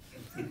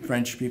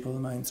 French people,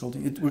 am I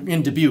insulting? We're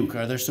in Dubuque.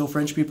 Are there still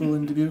French people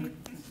in Dubuque?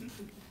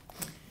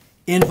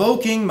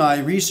 Invoking my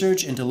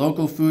research into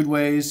local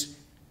foodways,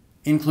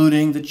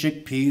 including the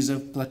chickpeas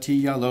of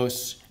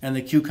Platiyalos and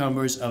the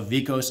cucumbers of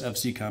Vikos of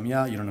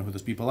Sikamya, you don't know who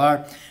those people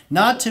are,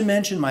 not to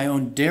mention my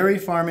own dairy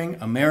farming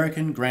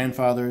American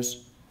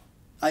grandfathers,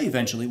 I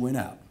eventually win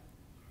out.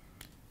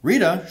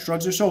 Rita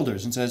shrugs her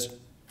shoulders and says,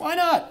 why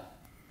not?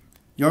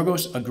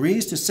 Yorgos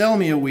agrees to sell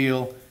me a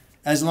wheel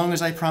as long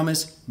as I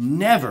promise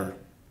never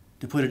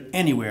to put it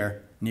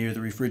anywhere near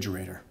the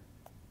refrigerator.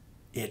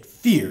 It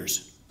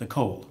fears the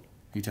cold,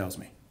 he tells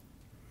me.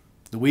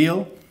 The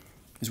wheel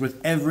is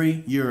worth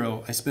every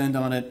euro I spend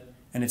on it,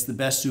 and it's the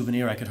best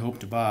souvenir I could hope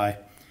to buy.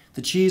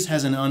 The cheese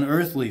has an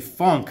unearthly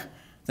funk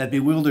that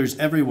bewilders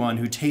everyone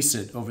who tastes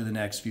it over the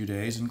next few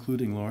days,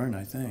 including Lauren,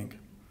 I think.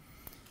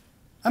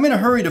 I'm in a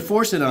hurry to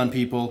force it on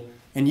people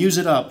and use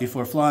it up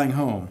before flying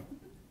home.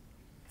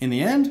 In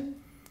the end,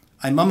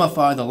 I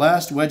mummify the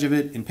last wedge of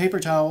it in paper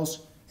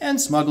towels and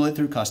smuggle it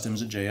through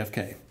customs at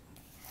JFK,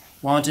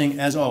 wanting,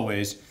 as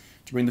always,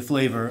 to bring the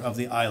flavor of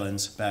the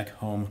islands back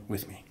home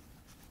with me.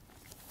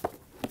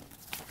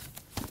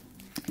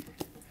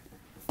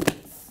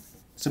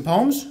 Some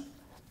poems?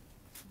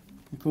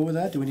 You cool with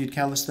that? Do we need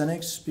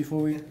calisthenics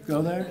before we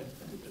go there?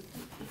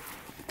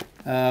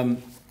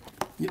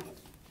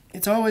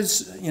 It's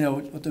always,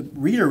 what the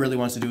reader really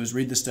wants to do is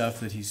read the stuff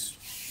that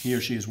he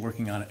or she is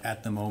working on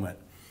at the moment.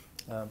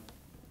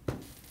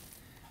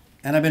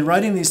 And I've been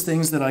writing these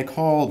things that I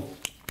call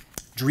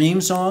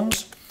dream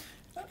songs,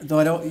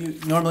 though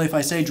normally if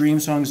I say dream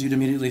songs, you'd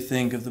immediately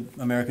think of the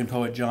American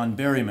poet John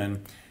Berryman.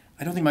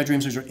 I don't think my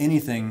dream songs are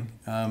anything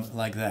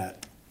like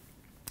that.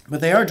 But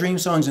they are dream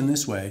songs in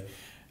this way.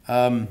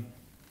 The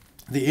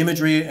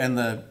imagery and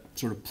the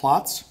sort of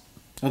plots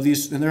of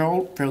these, and they're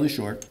all fairly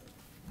short,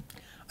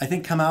 I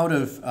think come out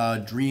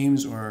of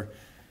dreams or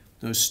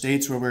those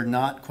states where we're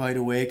not quite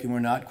awake and we're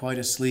not quite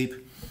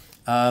asleep.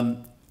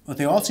 What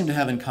they all seem to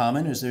have in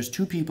common is there's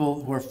two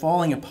people who are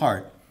falling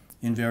apart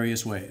in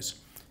various ways.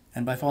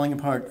 And by falling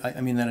apart,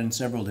 I mean that in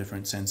several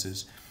different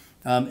senses.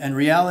 And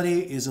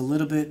reality is a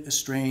little bit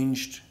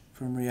estranged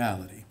from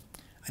reality.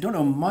 I don't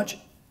know much,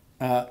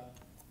 I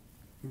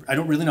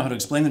don't really know how to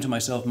explain them to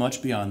myself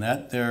much beyond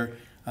that. They're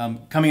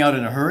coming out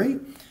in a hurry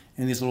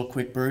in these little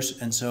quick bursts.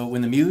 And so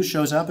when the muse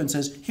shows up and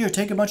says, here,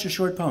 take a bunch of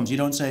short poems, you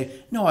don't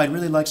say, no, I'd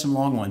really like some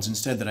long ones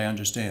instead that I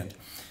understand.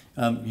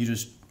 You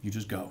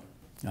just go.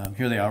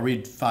 Here they are. I'll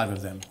read 5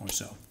 of them or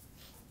so.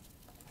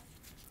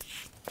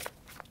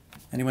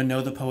 Anyone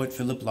know the poet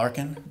Philip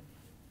Larkin?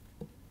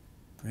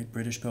 Great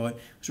British poet.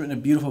 He's written a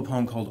beautiful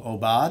poem called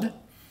Obad,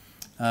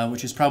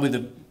 which is probably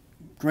the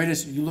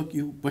greatest,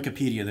 you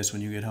Wikipedia this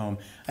when you get home,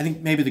 I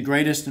think maybe the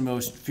greatest and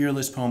most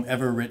fearless poem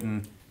ever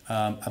written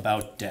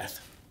about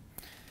death.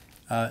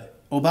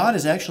 Obad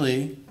is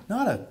actually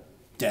not a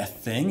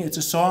death thing. It's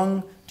a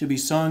song to be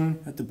sung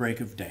at the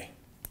break of day.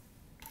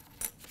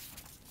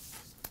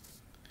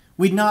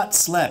 We'd not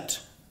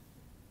slept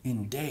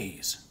in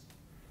days,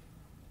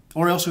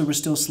 or else we were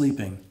still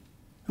sleeping.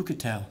 Who could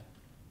tell?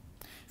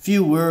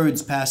 Few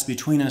words passed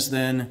between us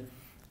then,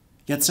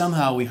 yet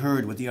somehow we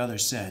heard what the other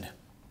said.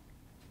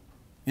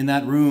 In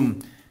that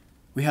room,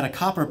 we had a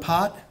copper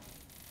pot,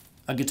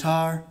 a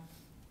guitar,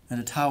 and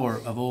a tower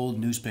of old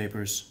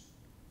newspapers.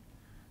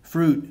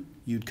 Fruit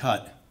you'd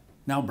cut,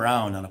 now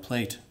brown on a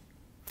plate.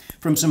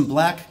 From some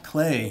black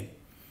clay,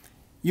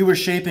 you were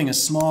shaping a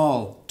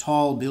small,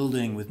 tall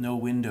building with no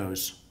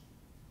windows.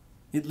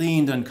 It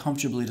leaned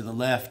uncomfortably to the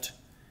left,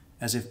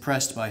 as if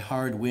pressed by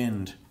hard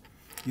wind.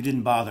 You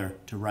didn't bother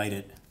to write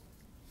it.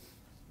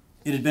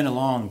 It had been a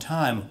long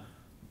time.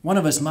 One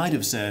of us might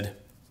have said,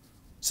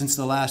 since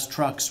the last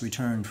trucks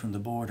returned from the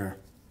border.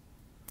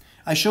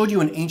 I showed you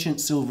an ancient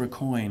silver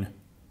coin.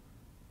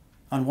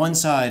 On one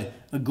side,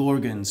 a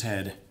gorgon's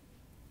head.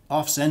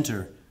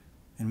 Off-center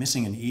and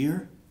missing an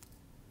ear?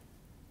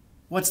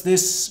 What's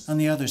this on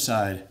the other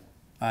side?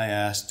 I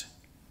asked.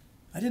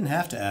 I didn't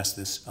have to ask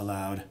this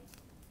aloud.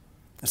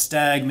 A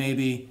stag,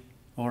 maybe,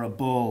 or a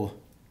bull.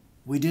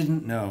 We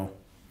didn't know.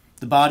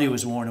 The body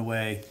was worn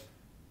away,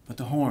 but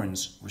the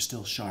horns were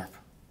still sharp.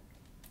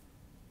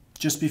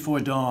 Just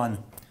before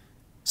dawn,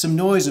 some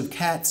noise of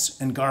cats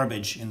and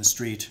garbage in the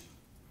street.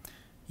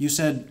 You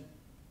said,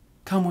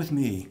 come with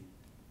me.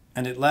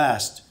 And at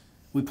last,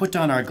 we put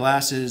down our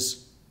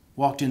glasses,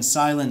 walked in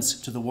silence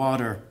to the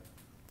water,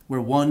 where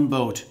one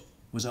boat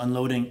was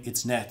unloading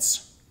its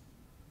nets.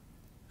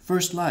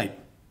 First light,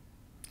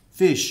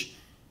 fish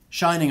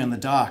shining on the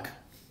dock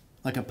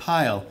like a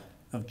pile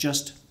of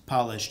just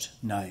polished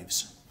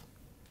knives.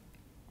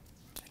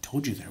 I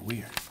told you they're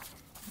weird.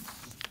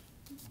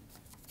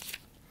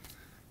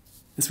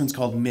 This one's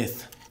called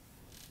Myth.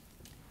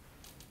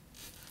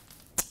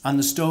 On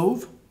the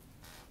stove,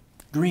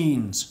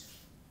 greens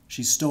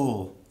she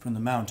stole from the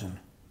mountain.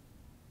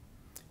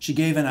 She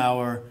gave an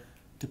hour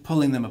to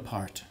pulling them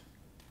apart.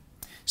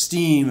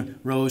 Steam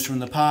rose from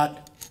the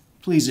pot,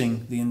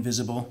 pleasing the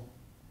invisible.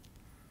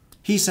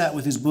 He sat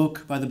with his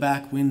book by the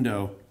back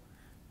window,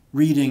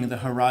 reading the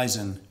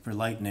horizon for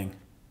lightning.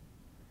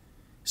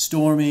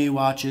 Stormy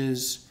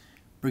watches,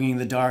 bringing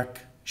the dark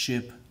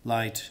ship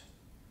light,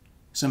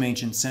 some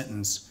ancient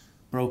sentence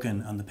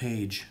broken on the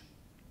page.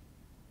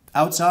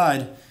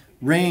 Outside,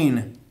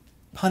 rain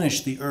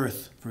punished the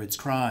earth for its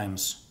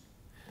crimes.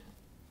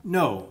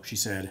 No, she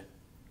said,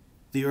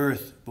 the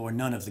earth bore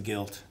none of the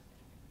guilt.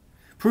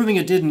 Proving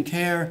it didn't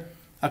care,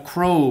 a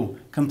crow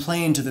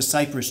complained to the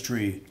cypress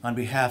tree on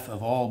behalf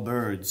of all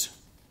birds.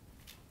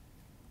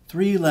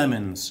 3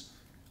 lemons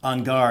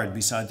on guard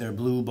beside their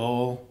blue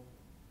bowl.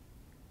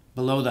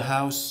 Below the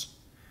house,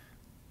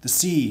 the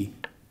sea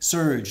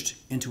surged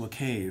into a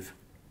cave.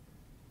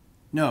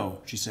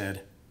 No, she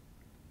said,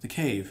 the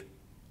cave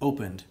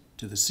opened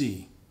to the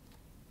sea.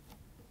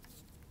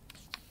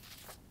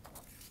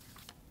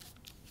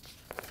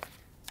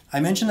 I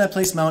mentioned that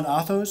place Mount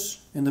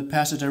Athos in the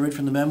passage I read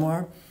from the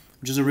memoir,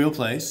 which is a real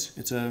place.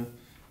 It's a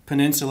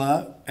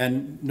peninsula,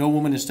 and no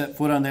woman has stepped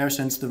foot on there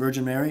since the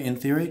Virgin Mary, in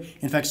theory.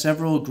 In fact,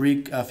 several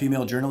Greek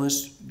female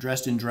journalists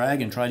dressed in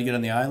drag and tried to get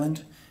on the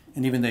island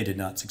and even they did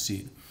not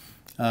succeed.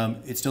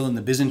 It's still in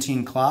the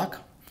Byzantine clock.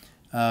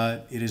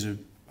 It is a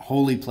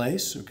holy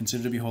place, or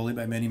considered to be holy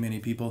by many, many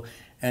people,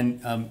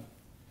 and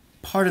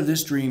part of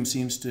this dream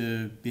seems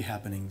to be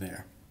happening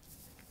there.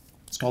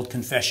 It's called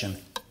confession.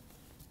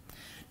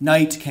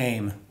 Night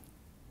came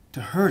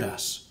to herd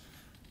us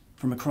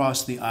from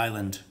across the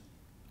island,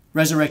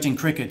 resurrecting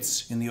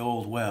crickets in the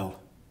old well.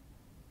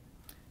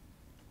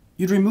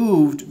 You'd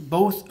removed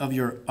both of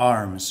your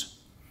arms,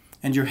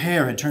 and your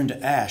hair had turned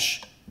to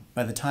ash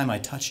by the time I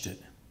touched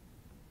it.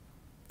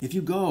 If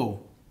you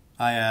go,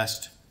 I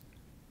asked,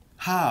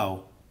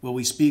 how will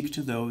we speak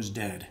to those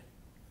dead?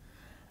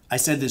 I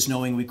said this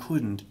knowing we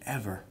couldn't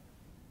ever.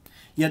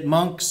 Yet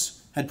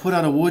monks had put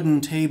out a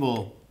wooden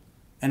table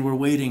and were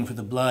waiting for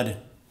the blood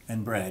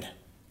and bread.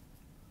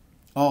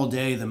 All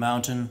day the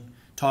mountain,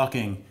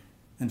 talking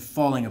and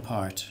falling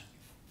apart.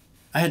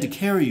 I had to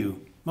carry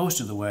you most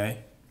of the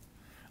way.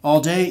 All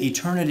day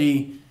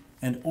eternity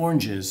and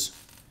oranges,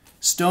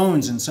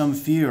 stones in some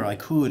fear I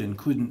could and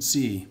couldn't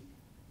see.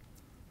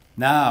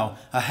 Now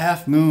a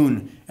half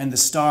moon and the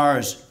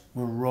stars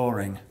were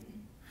roaring.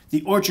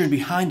 The orchard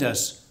behind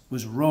us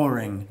was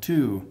roaring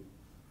too.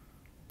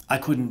 I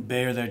couldn't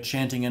bear their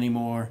chanting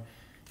anymore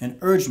and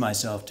urged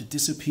myself to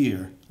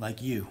disappear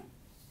like you.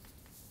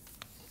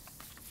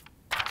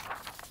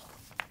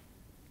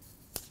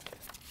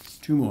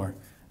 Two more.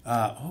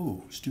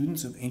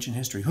 Students of ancient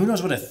history. Who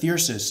knows what a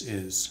thyrsus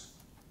is?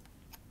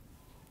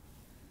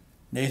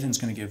 Nathan's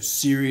going to give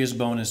serious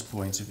bonus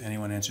points if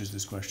anyone answers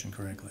this question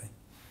correctly.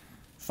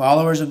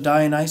 Followers of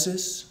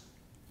Dionysus?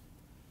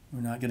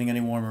 We're not getting any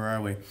warmer,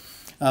 are we?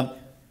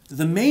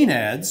 The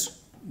Maenads,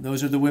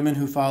 those are the women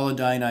who followed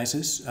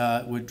Dionysus,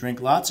 would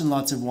drink lots and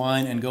lots of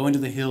wine and go into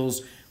the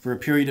hills for a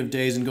period of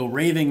days and go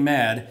raving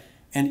mad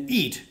and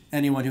eat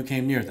anyone who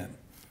came near them.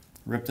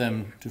 Rip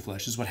them to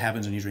flesh. This is what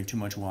happens when you drink too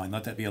much wine.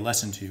 Let that be a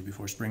lesson to you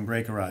before spring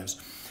break arrives.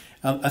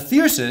 A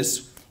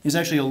thyrsus is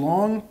actually a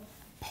long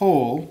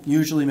pole,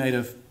 usually made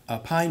of a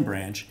pine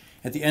branch,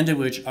 at the end of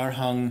which are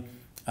hung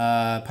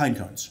pine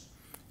cones.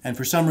 And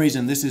for some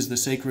reason, this is the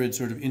sacred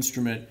sort of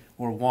instrument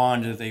or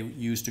wand that they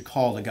used to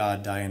call the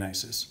god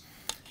Dionysus.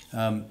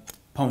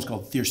 Poem's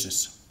called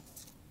Thyrsus.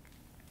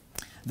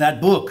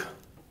 That book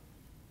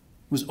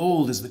was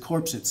old as the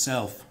corpse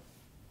itself,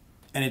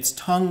 and its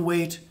tongue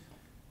weight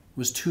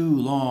was too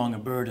long a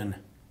burden.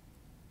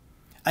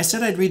 I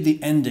said I'd read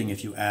the ending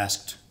if you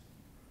asked,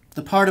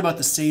 the part about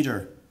the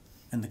satyr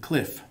and the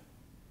cliff.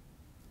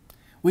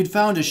 We'd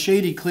found a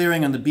shady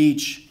clearing on the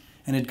beach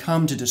and had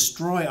come to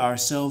destroy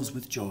ourselves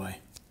with joy.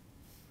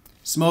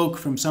 Smoke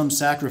from some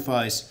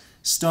sacrifice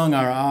stung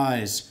our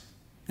eyes,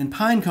 and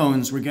pine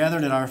cones were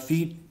gathered at our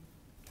feet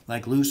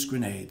like loose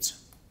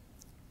grenades.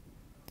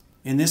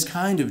 In this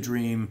kind of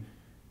dream,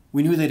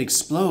 we knew they'd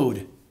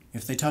explode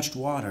if they touched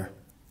water.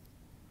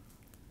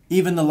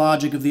 Even the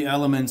logic of the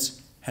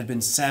elements had been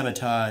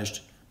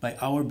sabotaged by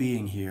our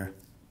being here.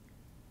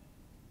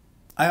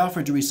 I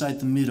offered to recite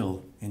the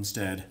middle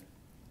instead,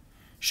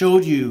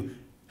 showed you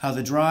how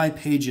the dry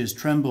pages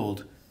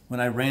trembled when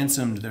I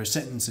ransomed their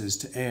sentences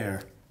to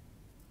air.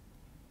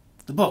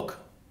 The book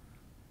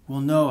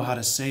will know how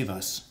to save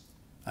us,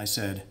 I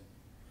said,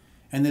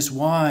 and this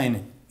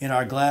wine in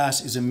our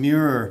glass is a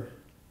mirror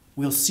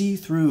we'll see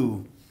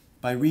through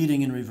by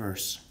reading in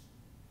reverse.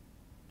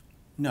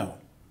 No.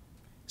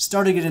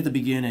 Starting it at the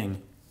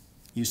beginning,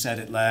 you said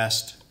at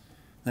last,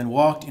 then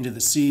walked into the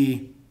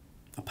sea,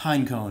 a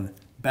pine cone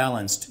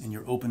balanced in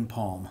your open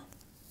palm.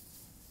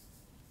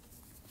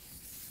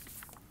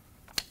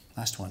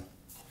 Last one.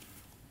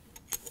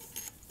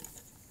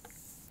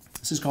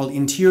 This is called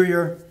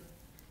Interior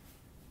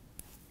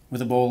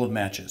with a Bowl of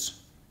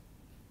Matches.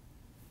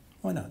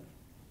 Why not?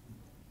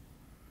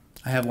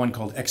 I have one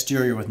called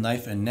Exterior with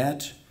Knife and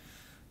Net,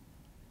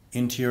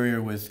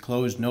 Interior with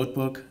Closed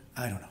Notebook.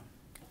 I don't know.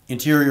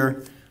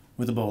 Interior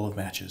with a bowl of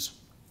matches.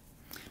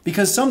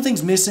 Because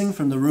something's missing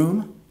from the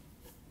room,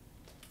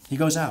 he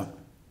goes out.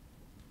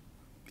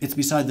 It's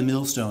beside the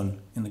millstone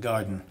in the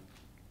garden.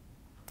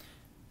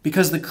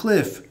 Because the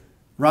cliff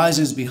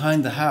rises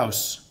behind the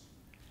house,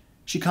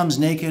 she comes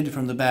naked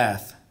from the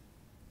bath,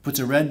 puts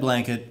a red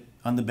blanket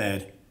on the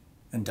bed,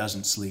 and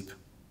doesn't sleep.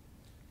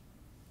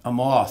 A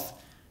moth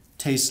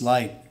tastes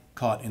light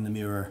caught in the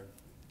mirror.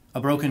 A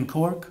broken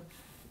cork,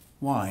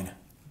 wine.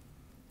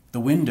 The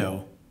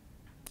window,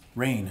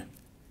 rain.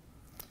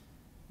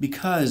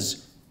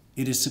 Because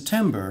it is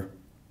September,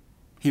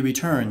 he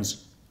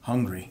returns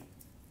hungry.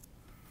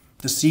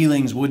 The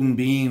ceiling's wooden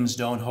beams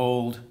don't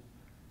hold.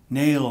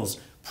 Nails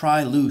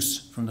pry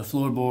loose from the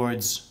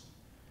floorboards.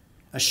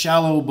 A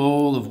shallow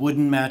bowl of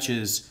wooden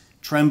matches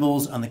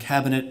trembles on the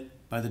cabinet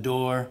by the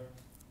door,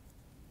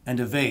 and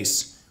a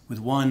vase with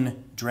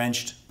one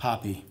drenched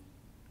poppy.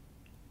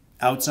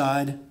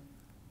 Outside,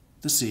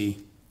 the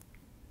sea,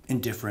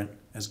 indifferent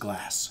as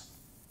glass.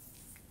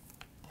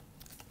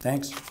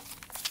 Thanks.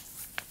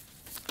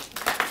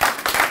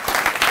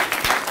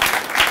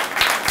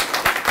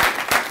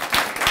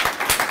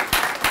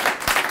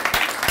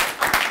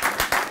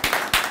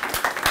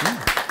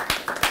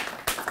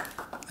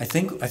 I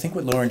think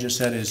what Lauren just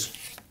said is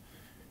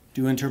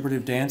do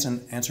interpretive dance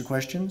and answer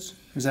questions.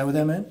 Is that what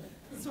that meant?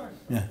 Sort of.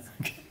 Yeah.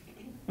 Okay.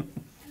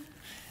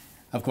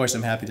 Of course,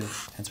 I'm happy to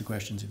answer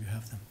questions if you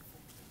have them.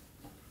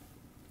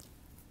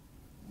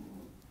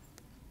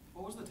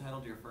 What was the title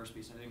of your first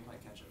piece? I didn't quite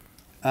catch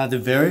it. The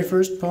very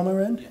first poem I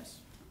read? Yes.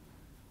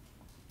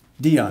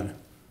 Dion.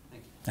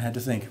 Thank you. I had to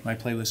think. My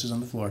playlist is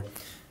on the floor.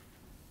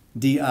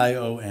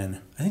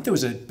 D-I-O-N. I think there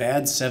was a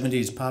bad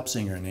 70s pop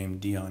singer named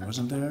Dion,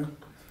 wasn't there?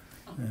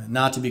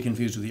 Not to be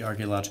confused with the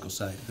archaeological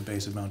site at the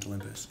base of Mount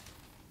Olympus.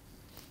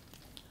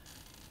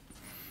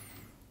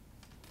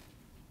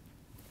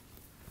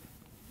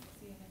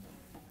 Did you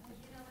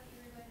know what you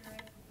were going to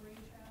write before you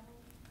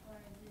traveled, or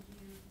did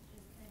you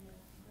just kind of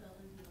build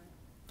into it?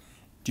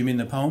 Do you mean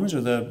the poems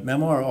or the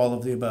memoir or all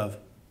of the above?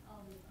 All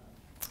of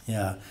the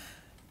above. Yeah.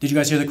 Did you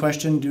guys hear the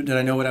question? Did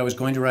I know what I was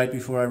going to write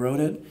before I wrote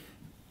it?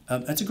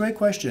 That's a great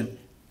question.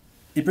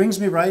 It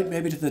brings me right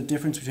maybe to the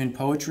difference between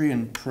poetry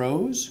and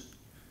prose.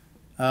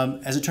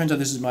 As it turns out,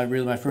 this is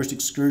really my first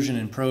excursion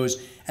in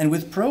prose. And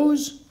with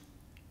prose,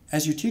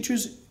 as your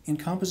teachers in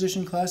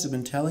composition class have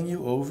been telling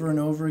you over and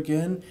over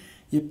again,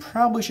 you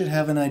probably should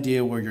have an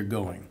idea where you're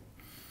going,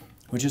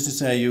 which is to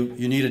say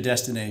you need a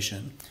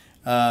destination.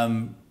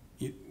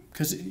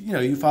 Because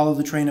you follow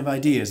the train of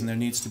ideas and there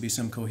needs to be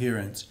some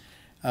coherence.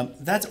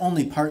 That's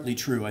only partly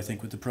true, I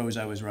think, with the prose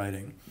I was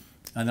writing.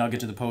 And I'll get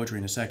to the poetry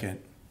in a second,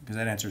 because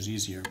that answer is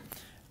easier.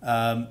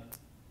 I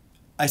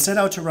set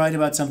out to write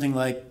about something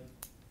like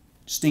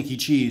stinky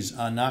cheese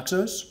on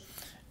Naxos.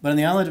 But on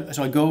the island,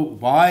 so I go,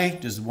 why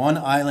does one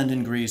island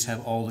in Greece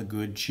have all the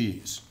good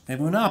cheese? They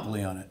have a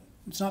monopoly on it.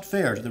 It's not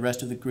fair to the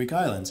rest of the Greek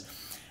islands.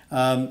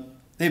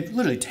 They have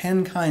literally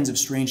 10 kinds of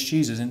strange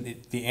cheeses, and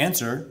the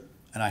answer,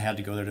 and I had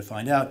to go there to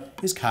find out,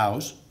 is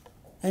cows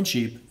and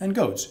sheep and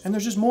goats. And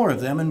there's just more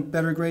of them and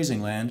better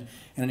grazing land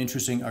and an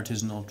interesting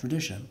artisanal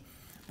tradition.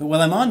 But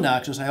while I'm on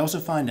Naxos, I also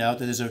find out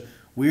that there's a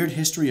weird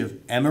history of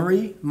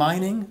emery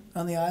mining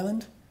on the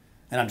island.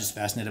 And I'm just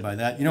fascinated by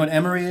that. You know what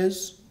emery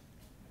is?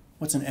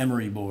 What's an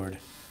emery board?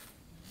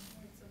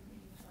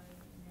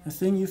 The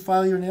thing you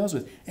file your nails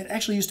with. It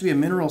actually used to be a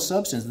mineral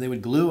substance that they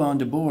would glue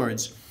onto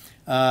boards.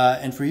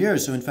 And for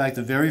years, so in fact,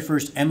 the very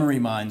first emery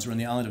mines were on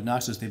the island of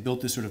Naxos. They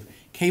built this sort of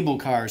cable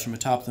cars from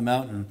atop the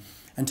mountain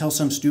until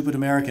some stupid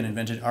American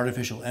invented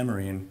artificial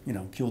emery and,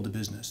 killed the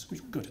business.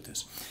 We're good at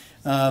this.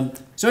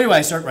 So anyway,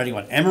 I start writing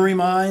about emery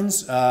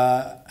mines.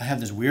 I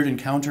have this weird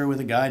encounter with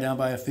a guy down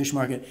by a fish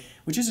market,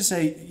 which is to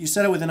say, you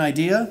set out with an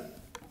idea,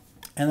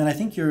 and then I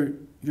think you're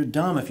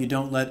dumb if you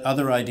don't let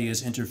other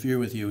ideas interfere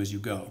with you as you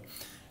go.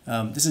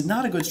 This is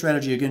not a good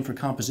strategy, again, for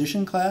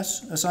composition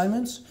class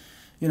assignments,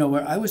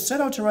 where I was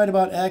set out to write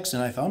about X,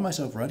 and I found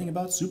myself writing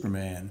about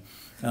Superman.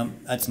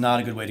 That's not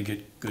a good way to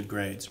get good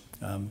grades.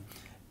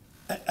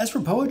 As for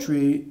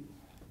poetry,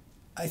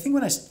 I think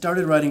when I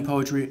started writing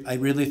poetry, I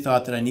really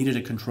thought that I needed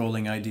a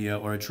controlling idea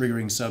or a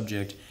triggering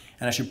subject,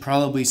 and I should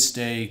probably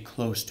stay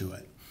close to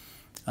it.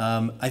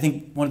 I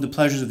think one of the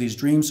pleasures of these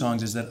dream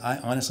songs is that I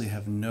honestly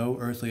have no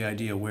earthly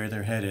idea where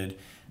they're headed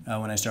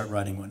when I start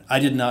writing one. I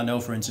did not know,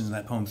 for instance, in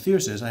that poem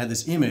Thyrsis, I had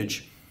this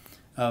image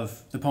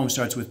of, the poem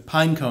starts with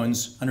pine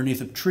cones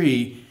underneath a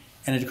tree,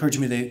 and it occurred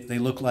to me they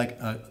look like,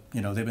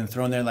 they've been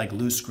thrown there like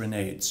loose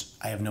grenades.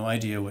 I have no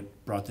idea what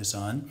brought this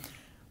on.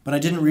 But I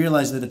didn't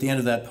realize that at the end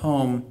of that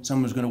poem,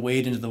 someone was going to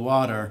wade into the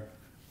water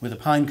with a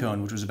pine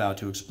cone, which was about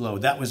to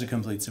explode. That was a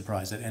complete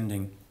surprise. That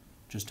ending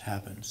just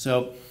happened.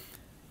 So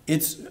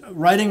it's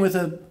writing with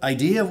an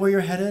idea of where you're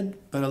headed,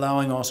 but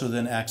allowing also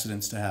then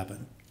accidents to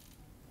happen.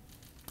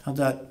 Did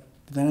that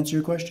answer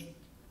your question?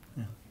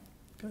 Yeah,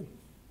 good.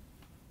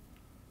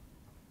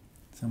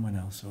 Someone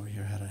else over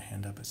here had a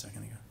hand up a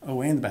second ago. Oh,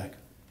 way in the back.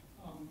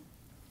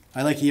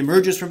 He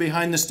emerges from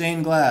behind the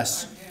stained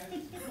glass.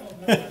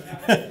 I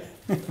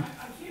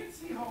can't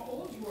see how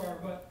old you are,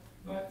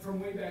 but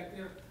from way back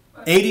there.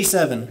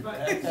 87.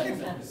 But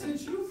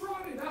since you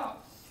brought it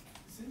up,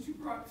 since you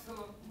brought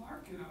Philip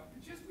Larkin up,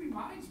 it just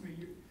reminds me,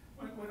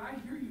 when I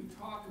hear you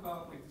talk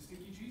about like the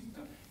sticky cheese and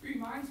stuff, it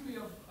reminds me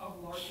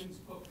of Larkin's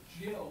book,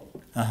 Jill,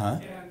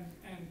 and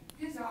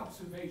his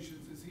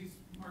observations as he's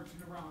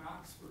marching around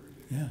Oxford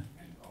and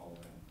all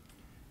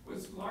that.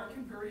 Was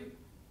Larkin very,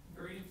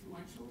 very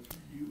influential to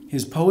you?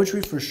 His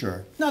poetry, for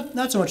sure.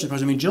 Not so much the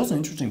prose. I mean, Jill's an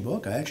interesting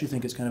book. I actually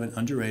think it's kind of an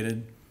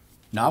underrated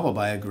novel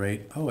by a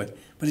great poet.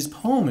 But his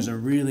poems are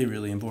really,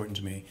 really important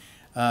to me.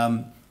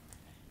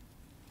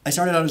 I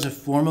started out as a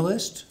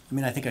formalist. I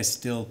mean, I think I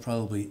still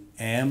probably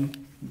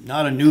am.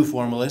 Not a new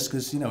formalist,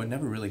 because, it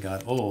never really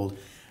got old.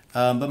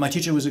 But my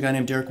teacher was a guy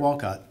named Derek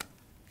Walcott,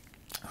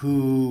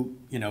 who,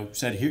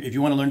 said, here, if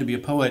you want to learn to be a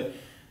poet,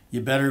 you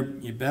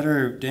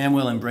better damn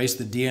well embrace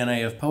the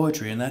DNA of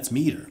poetry, and that's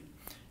meter,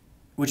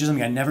 which is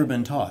something I'd never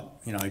been taught.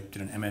 I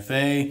did an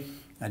MFA,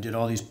 I did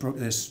all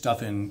this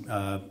stuff in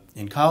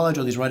college,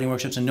 all these writing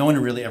workshops, and no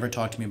one really ever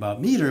talked to me about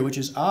meter, which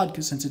is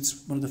odd since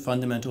it's one of the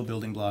fundamental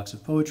building blocks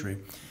of poetry.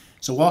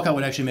 So Walcott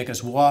would actually make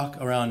us walk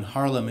around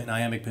Harlem in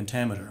iambic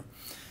pentameter,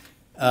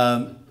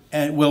 and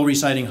while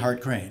reciting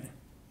Hart Crane.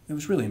 It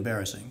was really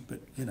embarrassing,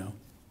 but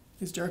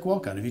it's Derek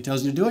Walcott. If he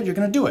tells you to do it, you're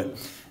going to do it.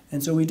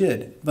 And so we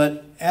did.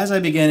 But as I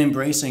began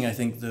embracing, I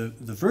think, the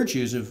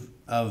virtues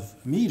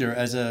of meter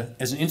as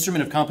an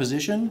instrument of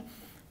composition,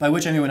 by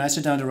which I mean when I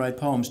sit down to write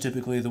poems,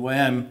 typically the way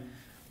I'm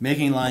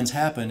making lines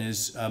happen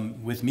is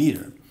with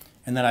meter.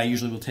 And then I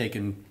usually will take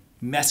and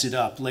mess it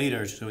up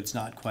later so it's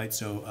not quite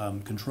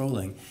so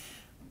controlling.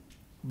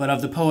 But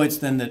of the poets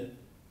then that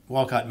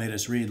Walcott made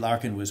us read,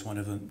 Larkin was one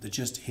of them that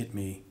just hit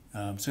me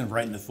sort of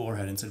right in the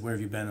forehead and said, where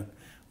have you been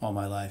all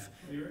my life?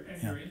 Well, your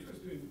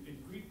interest in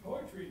Greek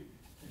poetry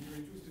and your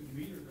interest in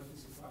meter doesn't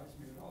surprise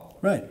me at all.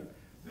 Right.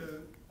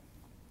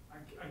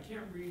 I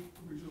can't read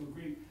original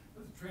Greek,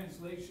 but the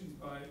translations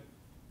by,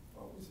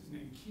 what was his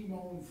name,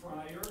 Kimon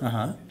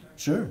Fryer.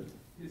 Sure.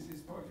 Is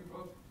his poetry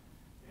book.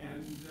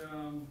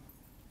 And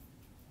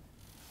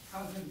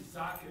Cousin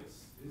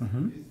Zakis is, I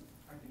think it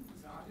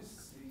was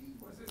Odyssey,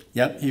 was it?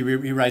 Yep, he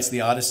rewrites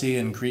the Odyssey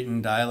in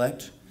Cretan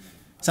dialect,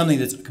 something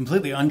that's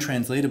completely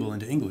untranslatable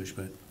into English,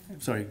 but,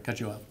 sorry, cut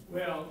you off.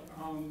 Well,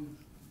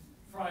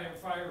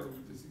 Fryer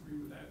would disagree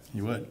with that.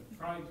 He would. He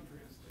tried to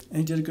translate. And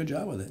he did a good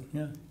job with it,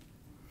 yeah.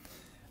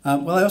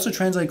 Well, I also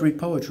translate Greek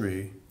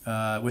poetry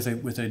with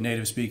a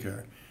native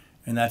speaker,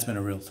 and that's been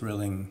a real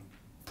thrilling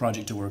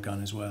project to work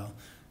on as well.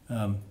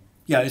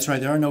 Yeah, it's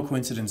right, there are no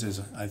coincidences,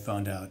 I've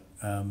found out.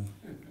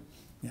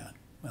 Yeah,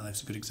 my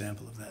life's a good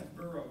example of that.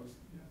 Burroughs,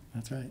 yeah.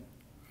 That's right.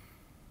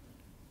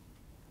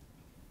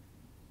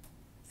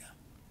 Yeah.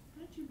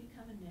 How did you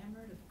become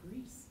enamored of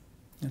Greece?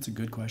 That's a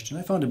good question.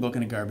 I found a book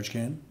in a garbage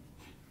can.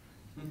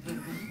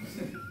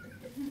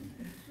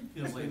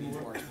 Feels like it needs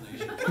more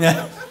explanation.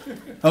 Yeah.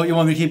 Oh, you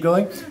want me to keep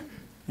going?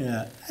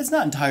 Yeah. It's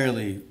not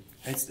entirely,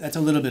 that's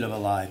a little bit of a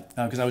lie,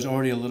 because I was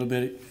already a little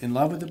bit in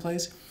love with the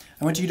place.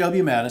 I went to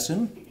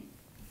UW-Madison.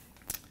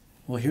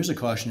 Well, here's a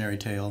cautionary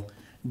tale.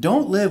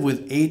 Don't live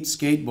with 8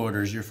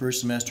 skateboarders your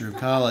first semester of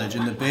college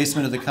in the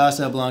basement of the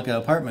Casa Blanca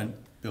apartment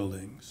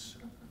buildings.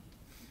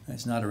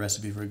 That's not a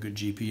recipe for a good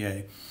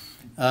GPA.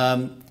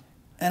 And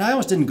I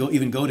almost didn't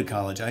even go to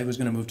college. I was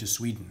going to move to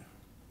Sweden.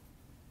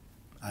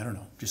 I don't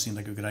know, just seemed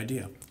like a good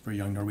idea for a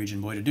young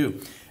Norwegian boy to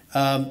do.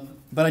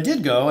 But I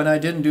did go, and I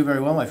didn't do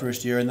very well my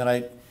first year, and then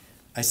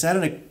I sat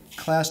in a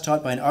class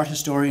taught by an art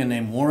historian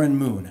named Warren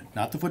Moon,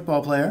 not the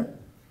football player.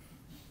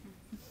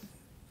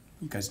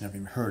 You guys never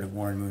even heard of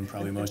Warren Moon,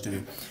 probably most of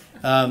you.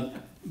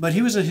 But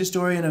he was a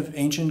historian of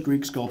ancient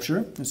Greek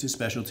sculpture. That's his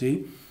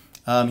specialty.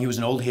 He was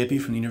an old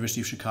hippie from the University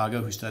of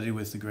Chicago who studied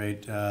with the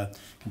great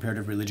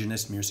comparative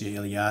religionist Mircea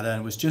Eliade,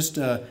 and was just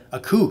a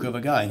kook of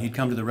a guy. And he'd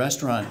come to the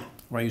restaurant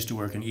where I used to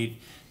work and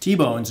eat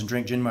T-bones and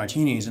drink gin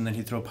martinis, and then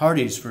he'd throw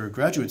parties for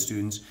graduate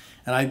students.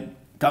 And I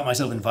got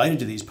myself invited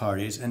to these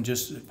parties and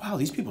just, wow,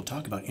 these people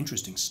talk about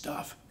interesting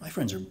stuff. My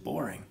friends are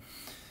boring.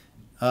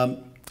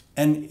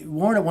 And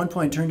Warren at one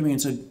point turned to me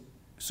and said,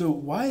 so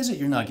why is it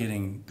you're not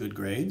getting good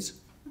grades?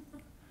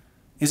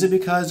 Is it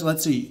because,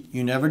 let's see,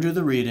 you never do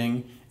the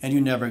reading and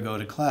you never go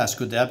to class?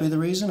 Could that be the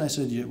reason? I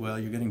said, yeah, well,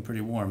 you're getting pretty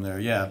warm there,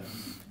 yeah.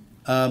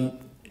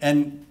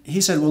 And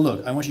he said, well,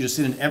 look, I want you to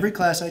sit in every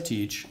class I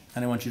teach,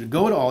 and I want you to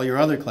go to all your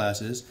other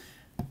classes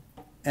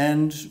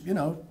and, you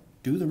know,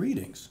 do the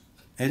readings.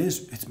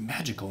 It's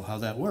magical how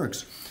that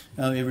works.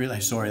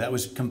 Sorry, that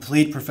was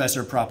complete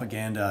professor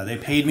propaganda. They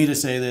paid me to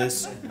say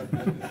this.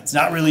 It's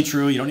not really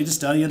true. You don't need to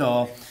study at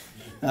all.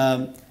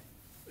 But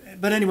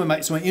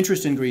anyway, so my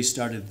interest in Greece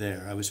started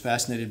there. I was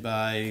fascinated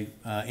by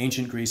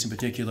ancient Greece in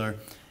particular.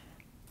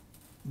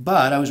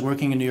 But I was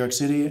working in New York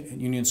City at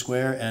Union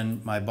Square,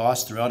 and my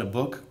boss threw out a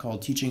book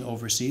called Teaching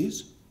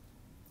Overseas.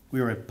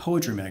 We were a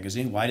poetry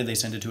magazine. Why did they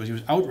send it to us? He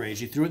was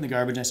outraged. He threw it in the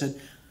garbage, and I said,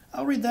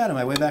 I'll read that on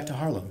my way back to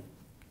Harlem.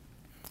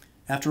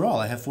 After all,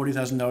 I have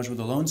 $40,000 worth of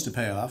loans to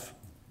pay off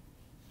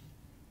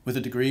with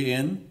a degree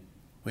in,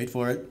 wait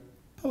for it,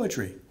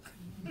 poetry.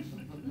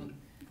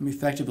 I'm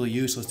effectively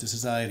useless to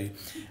society.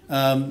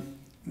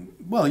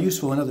 Well,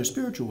 useful in other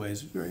spiritual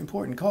ways, very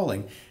important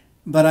calling.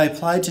 But I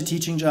applied to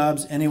teaching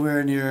jobs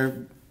anywhere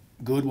near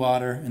good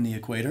water in the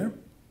equator,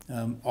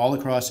 all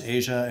across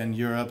Asia and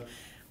Europe,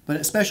 but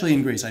especially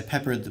in Greece. I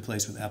peppered the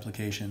place with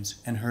applications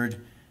and heard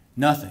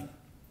nothing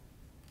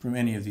from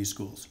any of these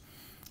schools.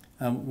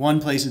 One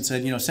place had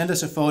said, you know, send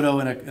us a photo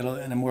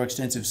and a more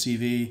extensive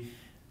CV.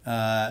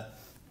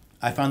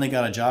 I finally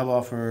got a job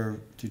offer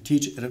to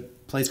teach at a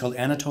place called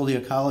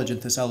Anatolia College in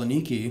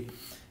Thessaloniki,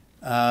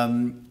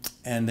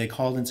 and they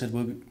called and said,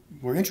 well,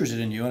 we're interested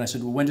in you. And I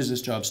said, well, when does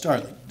this job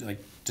start?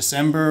 Like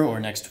December or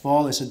next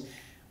fall? They said,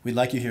 we'd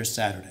like you here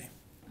Saturday.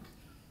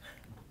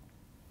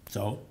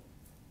 So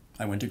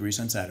I went to Greece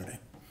on Saturday.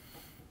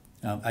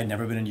 I'd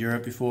never been in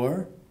Europe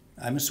before.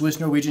 I'm a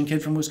Swiss-Norwegian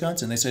kid from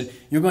Wisconsin. They said,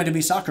 you're going to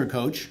be soccer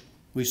coach.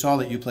 We saw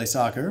that you play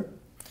soccer,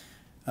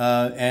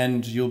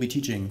 and you'll be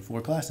teaching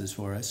 4 classes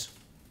for us.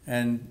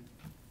 And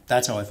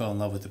that's how I fell in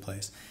love with the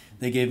place.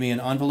 They gave me an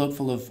envelope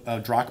full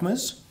of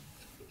drachmas.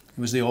 It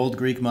was the old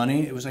Greek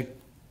money. It was like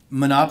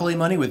monopoly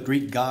money with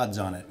Greek gods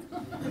on it.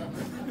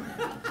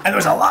 And there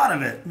was a lot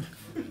of it.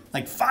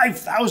 Like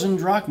 5,000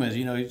 drachmas,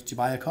 you know, to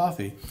buy a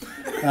coffee.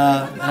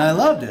 And I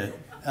loved it.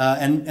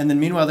 And then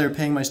meanwhile, they were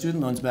paying my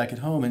student loans back at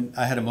home. And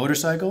I had a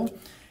motorcycle.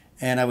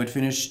 and I would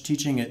finish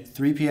teaching at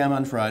 3 p.m.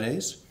 on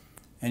Fridays,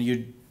 and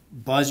you'd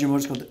buzz your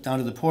motorcycle down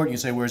to the port and you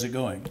say, where's it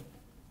going?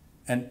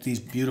 And these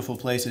beautiful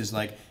places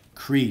like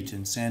Crete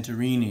and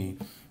Santorini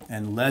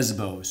and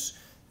Lesbos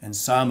and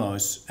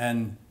Samos,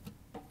 and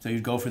so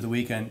you'd go for the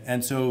weekend.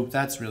 And so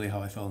that's really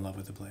how I fell in love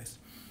with the place.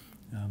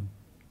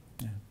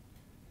 Yeah.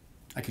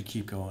 I could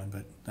keep going,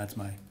 but that's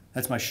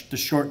the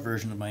short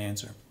version of my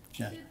answer.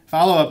 Yeah.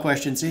 Follow-up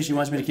question. See, she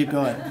wants me to keep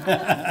going. You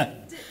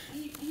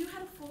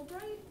had a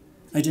Fulbright?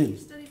 I did. You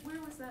studied, where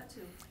was that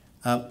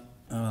to?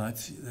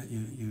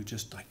 You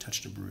just like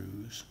touched a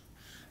bruise.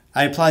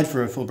 I applied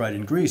for a Fulbright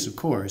in Greece, of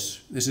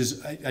course. I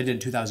did it in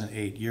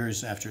 2008,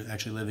 years after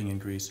actually living in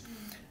Greece.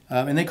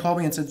 And they called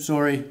me and said,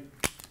 sorry,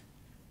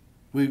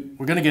 we're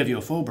going to give you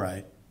a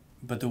Fulbright,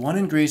 but the one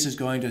in Greece is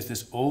going to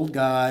this old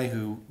guy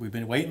who we've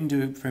been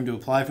waiting for him to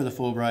apply for the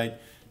Fulbright.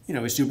 You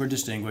know, he's super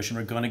distinguished, and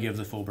we're going to give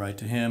the Fulbright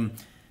to him.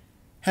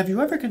 Have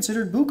you ever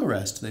considered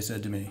Bucharest, they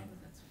said to me.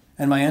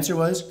 And my answer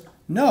was,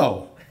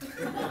 no.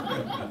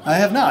 I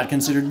have not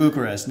considered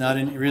Bucharest, not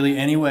in really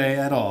any way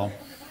at all.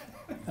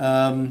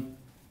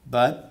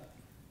 But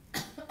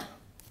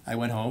I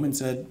went home and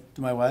said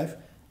to my wife,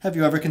 have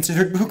you ever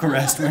considered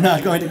Bucharest? We're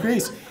not going to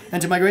Greece.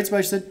 And to my great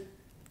surprise, she said,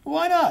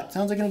 why not?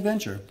 Sounds like an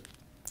adventure.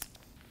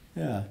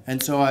 Yeah.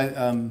 And so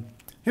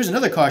here's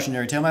another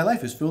cautionary tale. My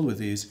life is filled with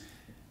these.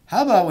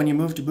 How about when you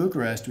move to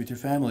Bucharest with your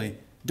family,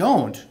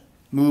 don't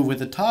move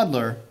with a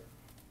toddler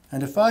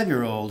and a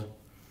 5-year-old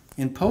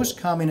in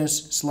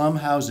post-communist slum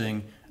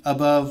housing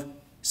above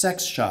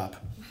Sex Shop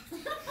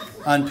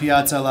on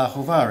Piazza La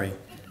Hovari.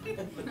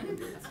 It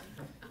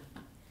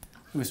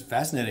was a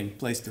fascinating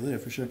place to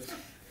live, for sure.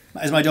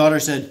 As my daughter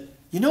said,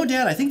 you know,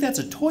 Dad, I think that's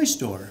a toy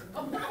store.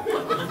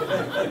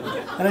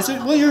 And I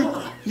said, well,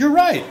 you're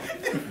right.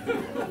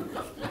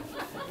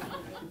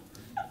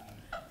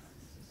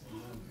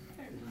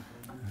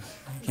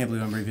 I can't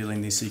believe I'm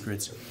revealing these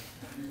secrets.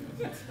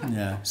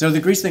 Yeah. So the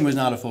Greece thing was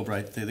not a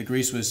Fulbright. The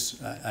Greece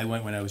was, I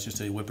went when I was just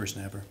a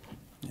whippersnapper.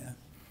 Yeah.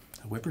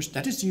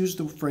 I just used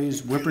the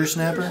phrase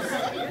whippersnapper.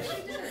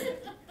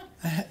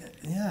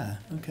 Yeah,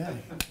 okay.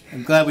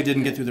 I'm glad we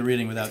didn't get through the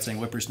reading without saying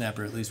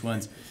whippersnapper at least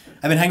once.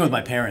 I've been hanging with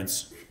my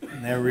parents.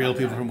 And they're real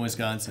people from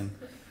Wisconsin.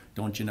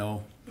 Don't you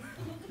know?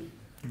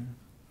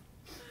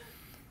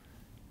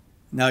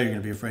 Now you're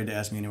going to be afraid to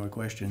ask me any more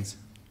questions.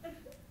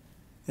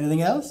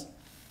 Anything else?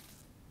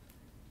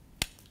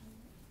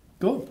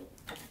 Cool.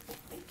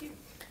 Thank you.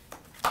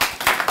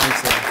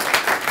 Thanks, Larry.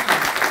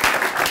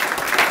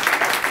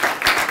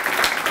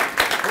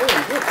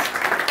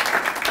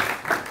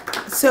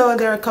 So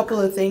there are a couple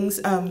of things.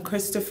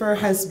 Christopher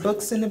has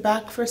books in the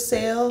back for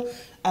sale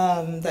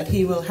that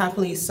he will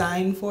happily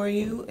sign for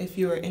you if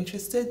you are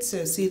interested.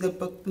 So see the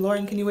book.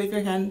 Lauren, can you wave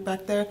your hand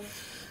back there?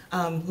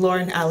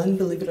 Lauren Allen,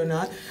 believe it or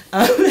not,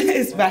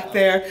 is back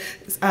there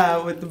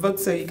with the book,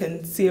 so you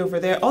can see over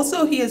there.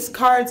 Also, he has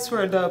cards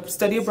for the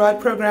study abroad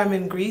program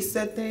in Greece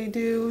that they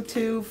do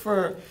too.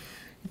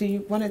 Do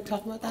you want to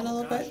talk about that a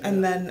little bit?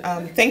 And then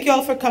thank you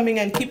all for coming,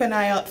 and keep an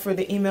eye out for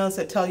the emails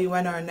that tell you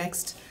when our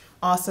next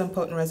awesome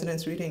Poet in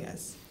Residence reading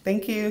is.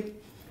 Thank you.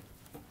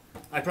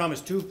 I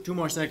promise, two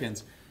more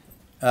seconds.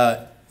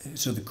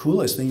 So the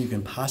coolest thing you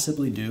can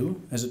possibly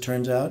do, as it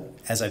turns out,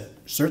 as I've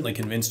certainly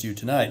convinced you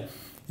tonight,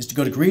 is to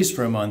go to Greece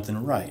for a month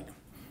and write.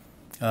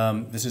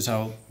 This is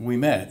how we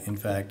met, in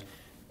fact.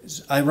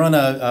 I run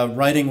a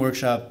writing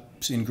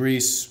workshops in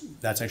Greece.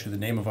 That's actually the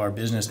name of our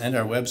business and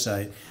our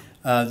website.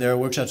 There are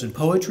workshops in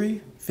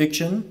poetry,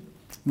 fiction,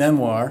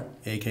 memoir,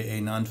 aka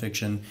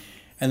nonfiction,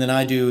 and then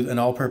I do an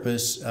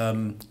all-purpose,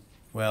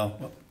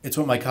 well, it's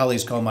what my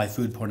colleagues call my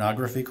food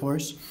pornography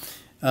course.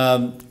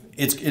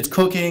 It's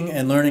cooking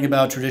and learning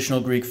about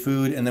traditional Greek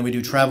food, and then we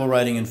do travel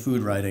writing and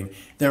food writing.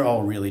 They're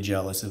all really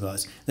jealous of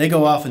us. They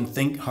go off and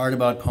think hard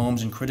about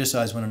poems and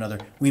criticize one another.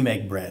 We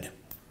make bread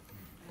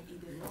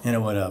in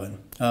a wood oven.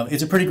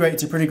 It's a pretty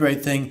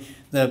great thing.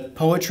 The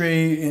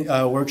poetry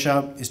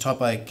workshop is taught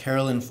by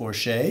Carolyn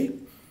Forshé.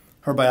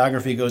 Her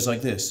biography goes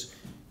like this: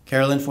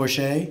 Carolyn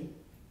Forshé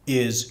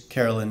is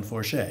Carolyn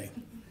Forshé.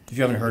 If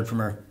you haven't heard from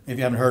her,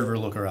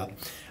 look her up.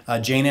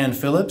 Jane Ann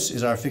Phillips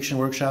is our fiction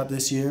workshop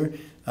this year.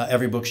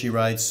 Every book she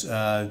writes,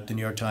 the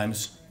New York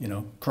Times,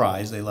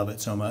 cries. They love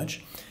it so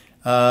much.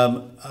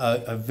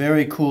 A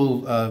very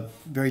cool,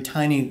 very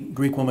tiny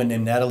Greek woman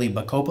named Natalie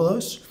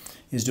Bakopoulos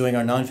is doing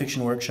our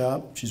nonfiction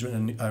workshop. She's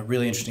written a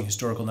really interesting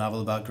historical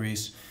novel about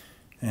Greece,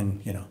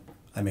 and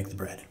I make the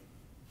bread.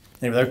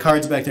 Anyway, there are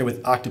cards back there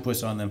with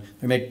Octopus on them.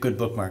 They make good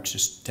bookmarks.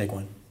 Just take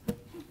one.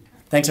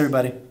 Thanks,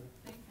 everybody.